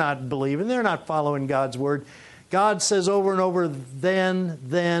believers. They're not believing. They're not following God's word. God says over and over, then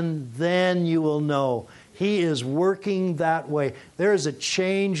you will know. He is working that way. There is a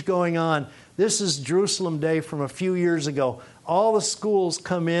change going on. This is Jerusalem Day from a few years ago. All the schools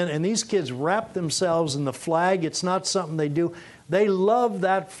come in, and these kids wrap themselves in the flag. It's not something they do. They love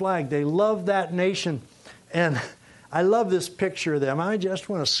that flag. They love that nation. And I love this picture of them. I just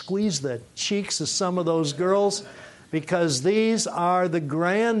want to squeeze the cheeks of some of those girls, because these are the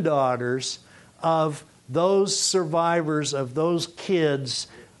granddaughters of those survivors, of those kids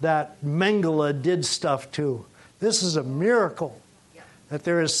that Mengele did stuff to. This is a miracle that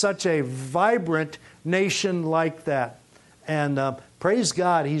there is such a vibrant nation like that. And praise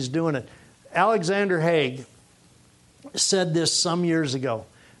God, He's doing it. Alexander Haig said this some years ago,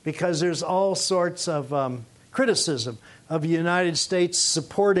 because there's all sorts of criticism of the United States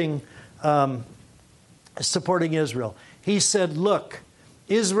supporting Israel. He said, look,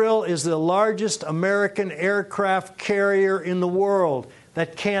 Israel is the largest American aircraft carrier in the world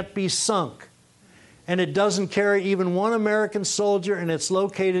that can't be sunk. And it doesn't carry even one American soldier, and it's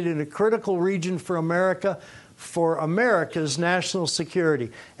located in a critical region for America, for America's national security.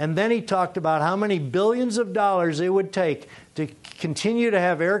 And then he talked about how many billions of dollars it would take to continue to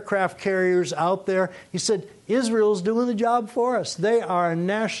have aircraft carriers out there. He said, Israel's doing the job for us. They are a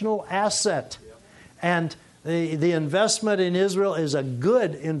national asset. And the investment in Israel is a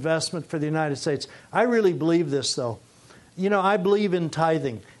good investment for the United States. I really believe this, though. I believe in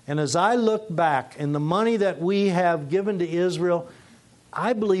tithing. And as I look back in the money that we have given to Israel,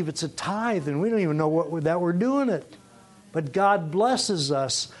 I believe it's a tithe, and we don't even know that we're doing it. But God blesses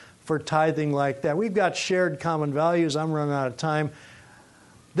us for tithing like that. We've got shared common values. I'm running out of time.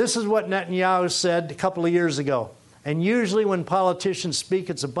 This is what Netanyahu said a couple of years ago. And usually when politicians speak,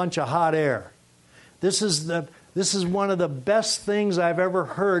 it's a bunch of hot air. This is one of the best things I've ever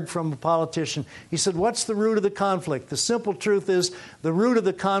heard from a politician. He said, what's the root of the conflict? The simple truth is the root of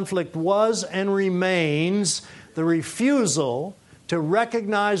the conflict was and remains the refusal to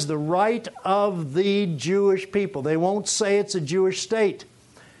recognize the right of the Jewish people. They won't say it's a Jewish state.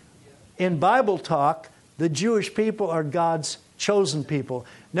 In Bible talk, the Jewish people are God's chosen people.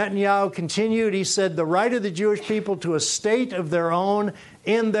 Netanyahu continued, he said, the right of the Jewish people to a state of their own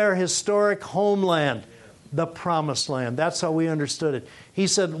in their historic homeland, the Promised Land. That's how we understood it. He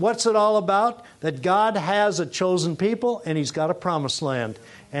said, what's it all about? That God has a chosen people and He's got a Promised Land,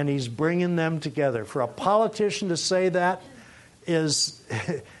 and He's bringing them together. For a politician to say that is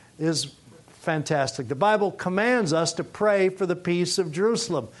fantastic. The Bible commands us to pray for the peace of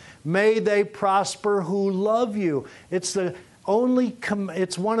Jerusalem. May they prosper who love you. It's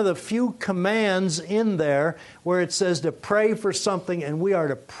one of the few commands in there where it says to pray for something, and we are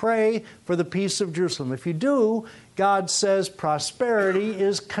to pray for the peace of Jerusalem. If you do, God says prosperity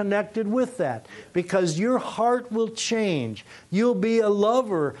is connected with that, because your heart will change. You'll be a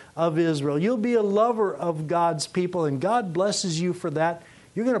lover of Israel. You'll be a lover of God's people, and God blesses you for that.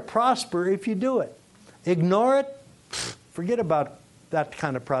 You're going to prosper if you do it. Ignore it, forget about that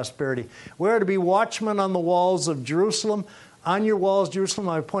kind of prosperity. We are to be watchmen on the walls of Jerusalem. On your walls, Jerusalem,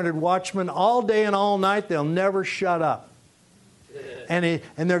 I appointed watchmen all day and all night. They'll never shut up. And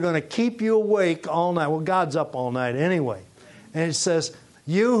they're going to keep you awake all night. Well, God's up all night anyway. And it says,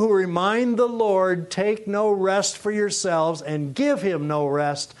 You who remind the Lord, take no rest for yourselves and give Him no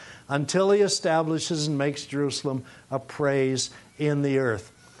rest until He establishes and makes Jerusalem a praise in the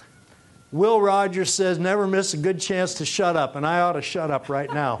earth. Will Rogers says, never miss a good chance to shut up. And I ought to shut up right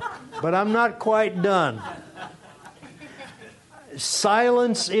now. But I'm not quite done.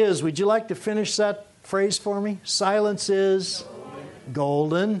 Silence is, would you like to finish that phrase for me? Silence is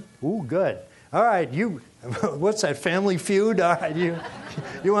golden. Ooh, good. All right, what's that, Family Feud? All right,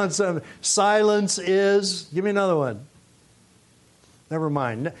 you want some. Silence is, give me another one. Never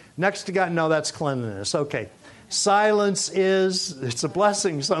mind. Next to God, no, that's cleanliness. Okay. Silence is, it's a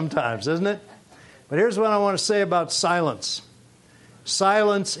blessing sometimes, isn't it? But here's what I want to say about silence.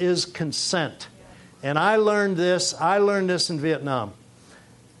 Silence is consent. And I learned this in Vietnam.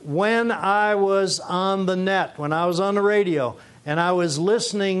 When I was on the net, when I was on the radio, and I was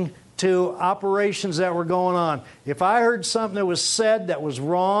listening to operations that were going on, if I heard something that was said that was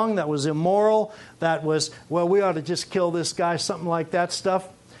wrong, that was immoral, that was, well, we ought to just kill this guy, something like that stuff,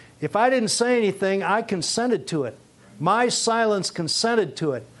 if I didn't say anything, I consented to it. My silence consented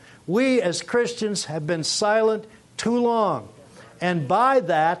to it. We as Christians have been silent too long. And by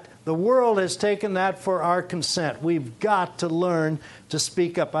that, the world has taken that for our consent. We've got to learn to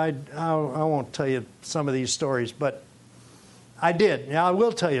speak up. I won't tell you some of these stories, but I did. Yeah, I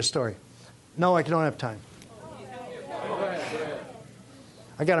will tell you a story. No, I don't have time.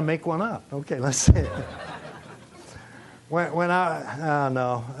 I got to make one up. Okay, let's see it.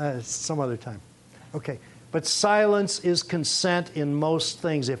 Some other time. Okay. But silence is consent in most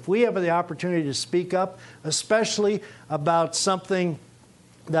things. If we have the opportunity to speak up, especially about something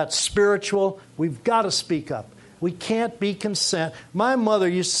that's spiritual, we've got to speak up. We can't be consent. My mother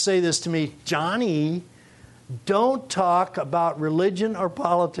used to say this to me, Johnny, don't talk about religion or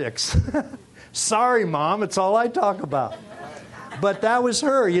politics. Sorry, Mom, it's all I talk about. But that was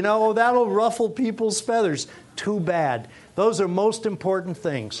her. That'll ruffle people's feathers. Too bad. Those are most important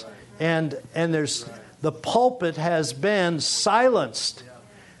things. And the pulpit has been silenced.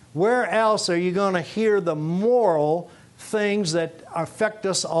 Where else are you going to hear the moral things that affect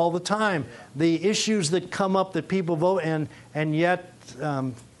us all the time? The issues that come up that people vote, and yet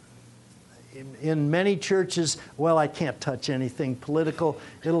in many churches, well, I can't touch anything political.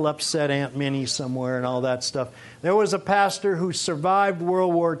 It'll upset Aunt Minnie somewhere and all that stuff. There was a pastor who survived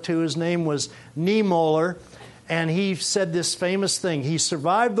World War II. His name was Niemöller. And he said this famous thing. He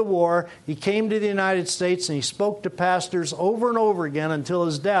survived the war. He came to the United States and he spoke to pastors over and over again until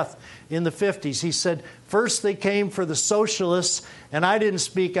his death in the 50s. He said, first they came for the socialists, and I didn't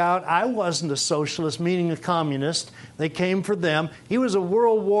speak out. I wasn't a socialist, meaning a communist. They came for them. He was a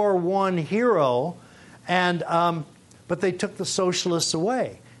World War I hero, but they took the socialists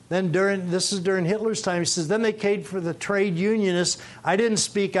away. Then this is during Hitler's time, he says, then they came for the trade unionists. I didn't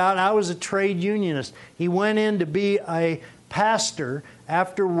speak out. I was a trade unionist. He went in to be a pastor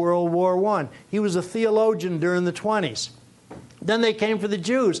after World War I. He was a theologian during the 20s. Then they came for the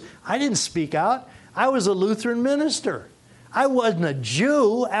Jews. I didn't speak out. I was a Lutheran minister. I wasn't a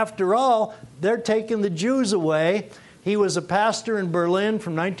Jew. After all, they're taking the Jews away. He was a pastor in Berlin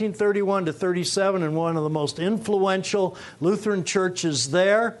from 1931 to 37 in one of the most influential Lutheran churches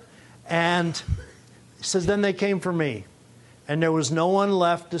there. And he says, then they came for me. And there was no one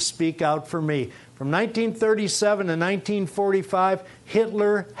left to speak out for me. From 1937 to 1945,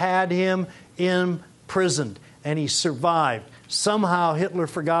 Hitler had him imprisoned. And he survived. Somehow Hitler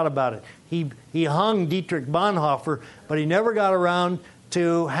forgot about it. He hung Dietrich Bonhoeffer, but he never got around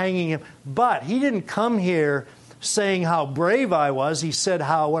to hanging him. But he didn't come here saying how brave I was. He said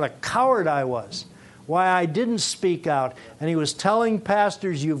what a coward I was, why I didn't speak out. And he was telling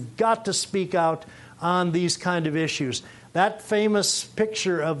pastors, you've got to speak out on these kind of issues. That famous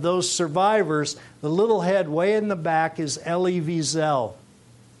picture of those survivors, the little head way in the back, is Elie Wiesel.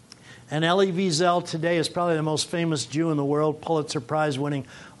 And Elie Wiesel today is probably the most famous Jew in the world, Pulitzer Prize winning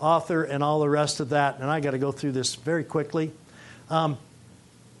author and all the rest of that. And I got to go through this very quickly.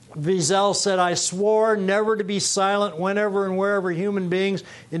 Wiesel said, I swore never to be silent whenever and wherever human beings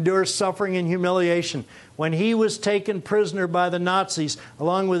endure suffering and humiliation. When he was taken prisoner by the Nazis,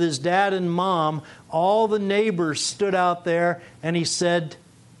 along with his dad and mom, all the neighbors stood out there, and he said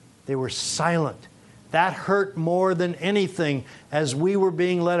they were silent. That hurt more than anything as we were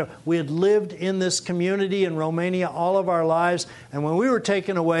being led. We had lived in this community in Romania all of our lives, and when we were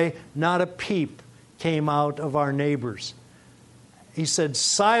taken away, not a peep came out of our neighbors. He said,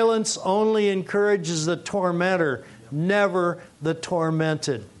 silence only encourages the tormentor, never the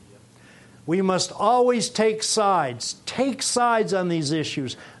tormented. We must always take sides. Take sides on these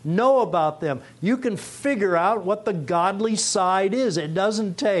issues. Know about them. You can figure out what the godly side is. It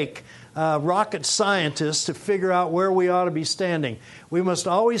doesn't take rocket scientists to figure out where we ought to be standing. We must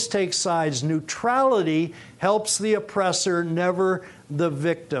always take sides. Neutrality helps the oppressor, never the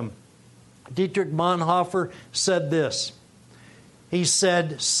victim. Dietrich Bonhoeffer said this. He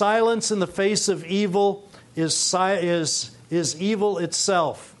said, "Silence in the face of evil is evil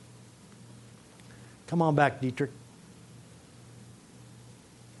itself." Come on back, Dietrich.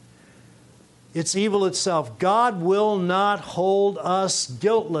 It's evil itself. God will not hold us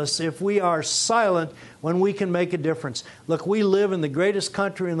guiltless if we are silent when we can make a difference. Look, we live in the greatest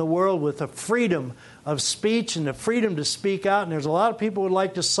country in the world with the freedom of speech and the freedom to speak out. And there's a lot of people who would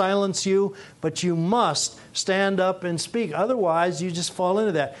like to silence you, but you must stand up and speak. Otherwise, you just fall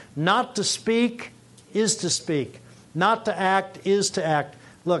into that. Not to speak is to speak. Not to act is to act.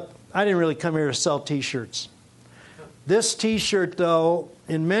 Look, I didn't really come here to sell T-shirts. This T-shirt, though,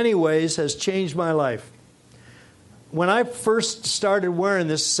 in many ways has changed my life. When I first started wearing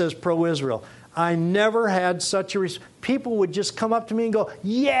this, it says Pro-Israel. I never had such a... People would just come up to me and go,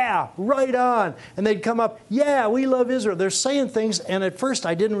 "Yeah, right on." And they'd come up, "Yeah, we love Israel." They're saying things, and at first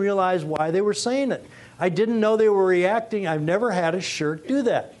I didn't realize why they were saying it. I didn't know they were reacting. I've never had a shirt do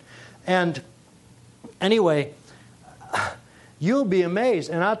that. And anyway, you'll be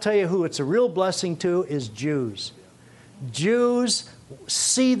amazed. And I'll tell you who it's a real blessing to is Jews. Jews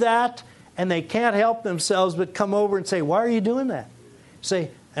see that, and they can't help themselves but come over and say, "Why are you doing that?"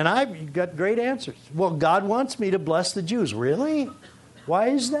 Say, and I've got great answers. "Well, God wants me to bless the Jews." "Really? Why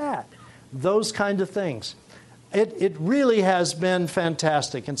is that?" Those kinds of things. It really has been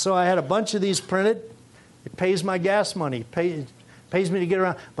fantastic. And so I had a bunch of these printed. It pays my gas money. It pays me to get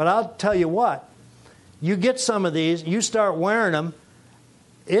around. But I'll tell you what, you get some of these, you start wearing them,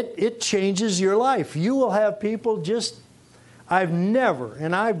 it changes your life. You will have people just... I've never,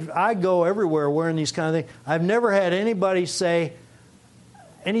 and I go everywhere wearing these kind of things, I've never had anybody say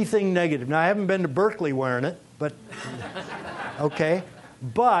anything negative. Now, I haven't been to Berkeley wearing it, but, okay.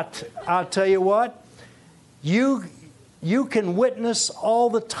 But I'll tell you what, you can witness all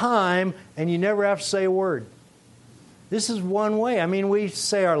the time, and you never have to say a word. This is one way. I mean, we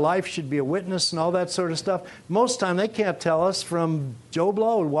say our life should be a witness and all that sort of stuff. Most of the time, they can't tell us from Joe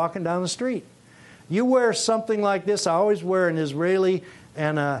Blow walking down the street. You wear something like this. I always wear an Israeli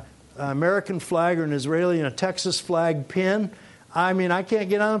and an American flag, or an Israeli and a Texas flag pin. I mean, I can't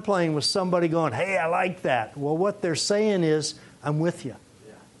get on a plane with somebody going, "Hey, I like that." Well, what they're saying is, "I'm with you."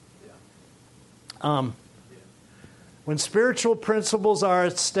 When spiritual principles are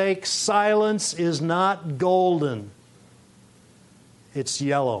at stake, silence is not golden. It's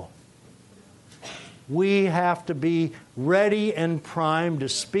yellow. We have to be ready and primed to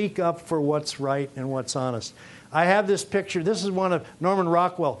speak up for what's right and what's honest. I have this picture. This is one of Norman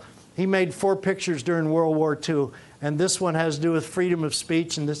Rockwell. He made 4 pictures during World War II, and this one has to do with freedom of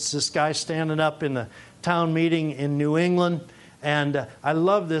speech, and this guy standing up in the town meeting in New England. And I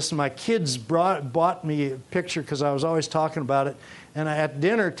love this. My kids bought me a picture because I was always talking about it. And at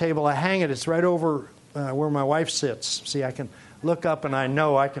dinner table, I hang it. It's right over where my wife sits. See, I can look up, and I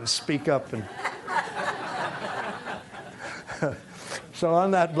know I can speak up. And so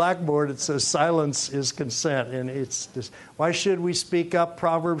on that blackboard, it says, "Silence is consent." And it's just, why should we speak up?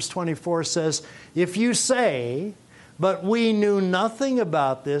 Proverbs 24 says, "If you say, 'But we knew nothing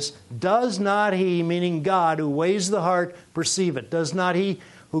about this,' does not He," meaning God, "who weighs the heart, perceive it? Does not He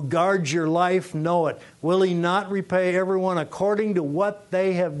who guards your life know it? Will He not repay everyone according to what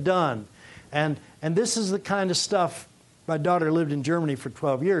they have done?" And this is the kind of stuff. My daughter lived in Germany for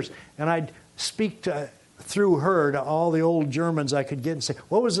 12 years, and I'd speak through her to all the old Germans I could get and say,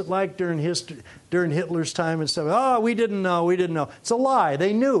 "What was it like during Hitler's time?" and stuff. "Oh, we didn't know. It's a lie.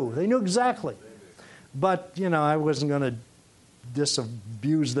 They knew exactly. But, I wasn't going to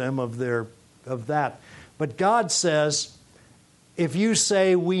disabuse them of that. But God says, if you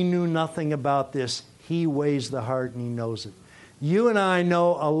say, "We knew nothing about this," He weighs the heart and He knows it. You and I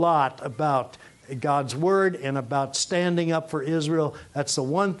know a lot about God's Word and about standing up for Israel. That's the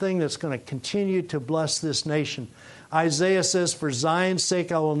one thing that's going to continue to bless this nation. Isaiah says, "For Zion's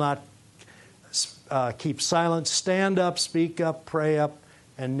sake I will not keep silent. Stand up, speak up, pray up,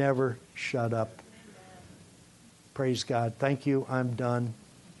 and never shut up." Praise God. Thank you. I'm done.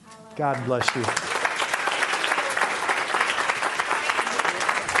 God bless you.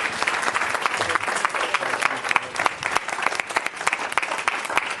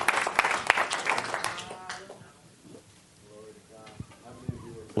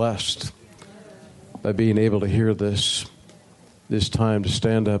 Blessed by being able to hear this this time to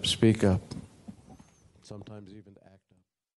stand up, speak up, sometimes even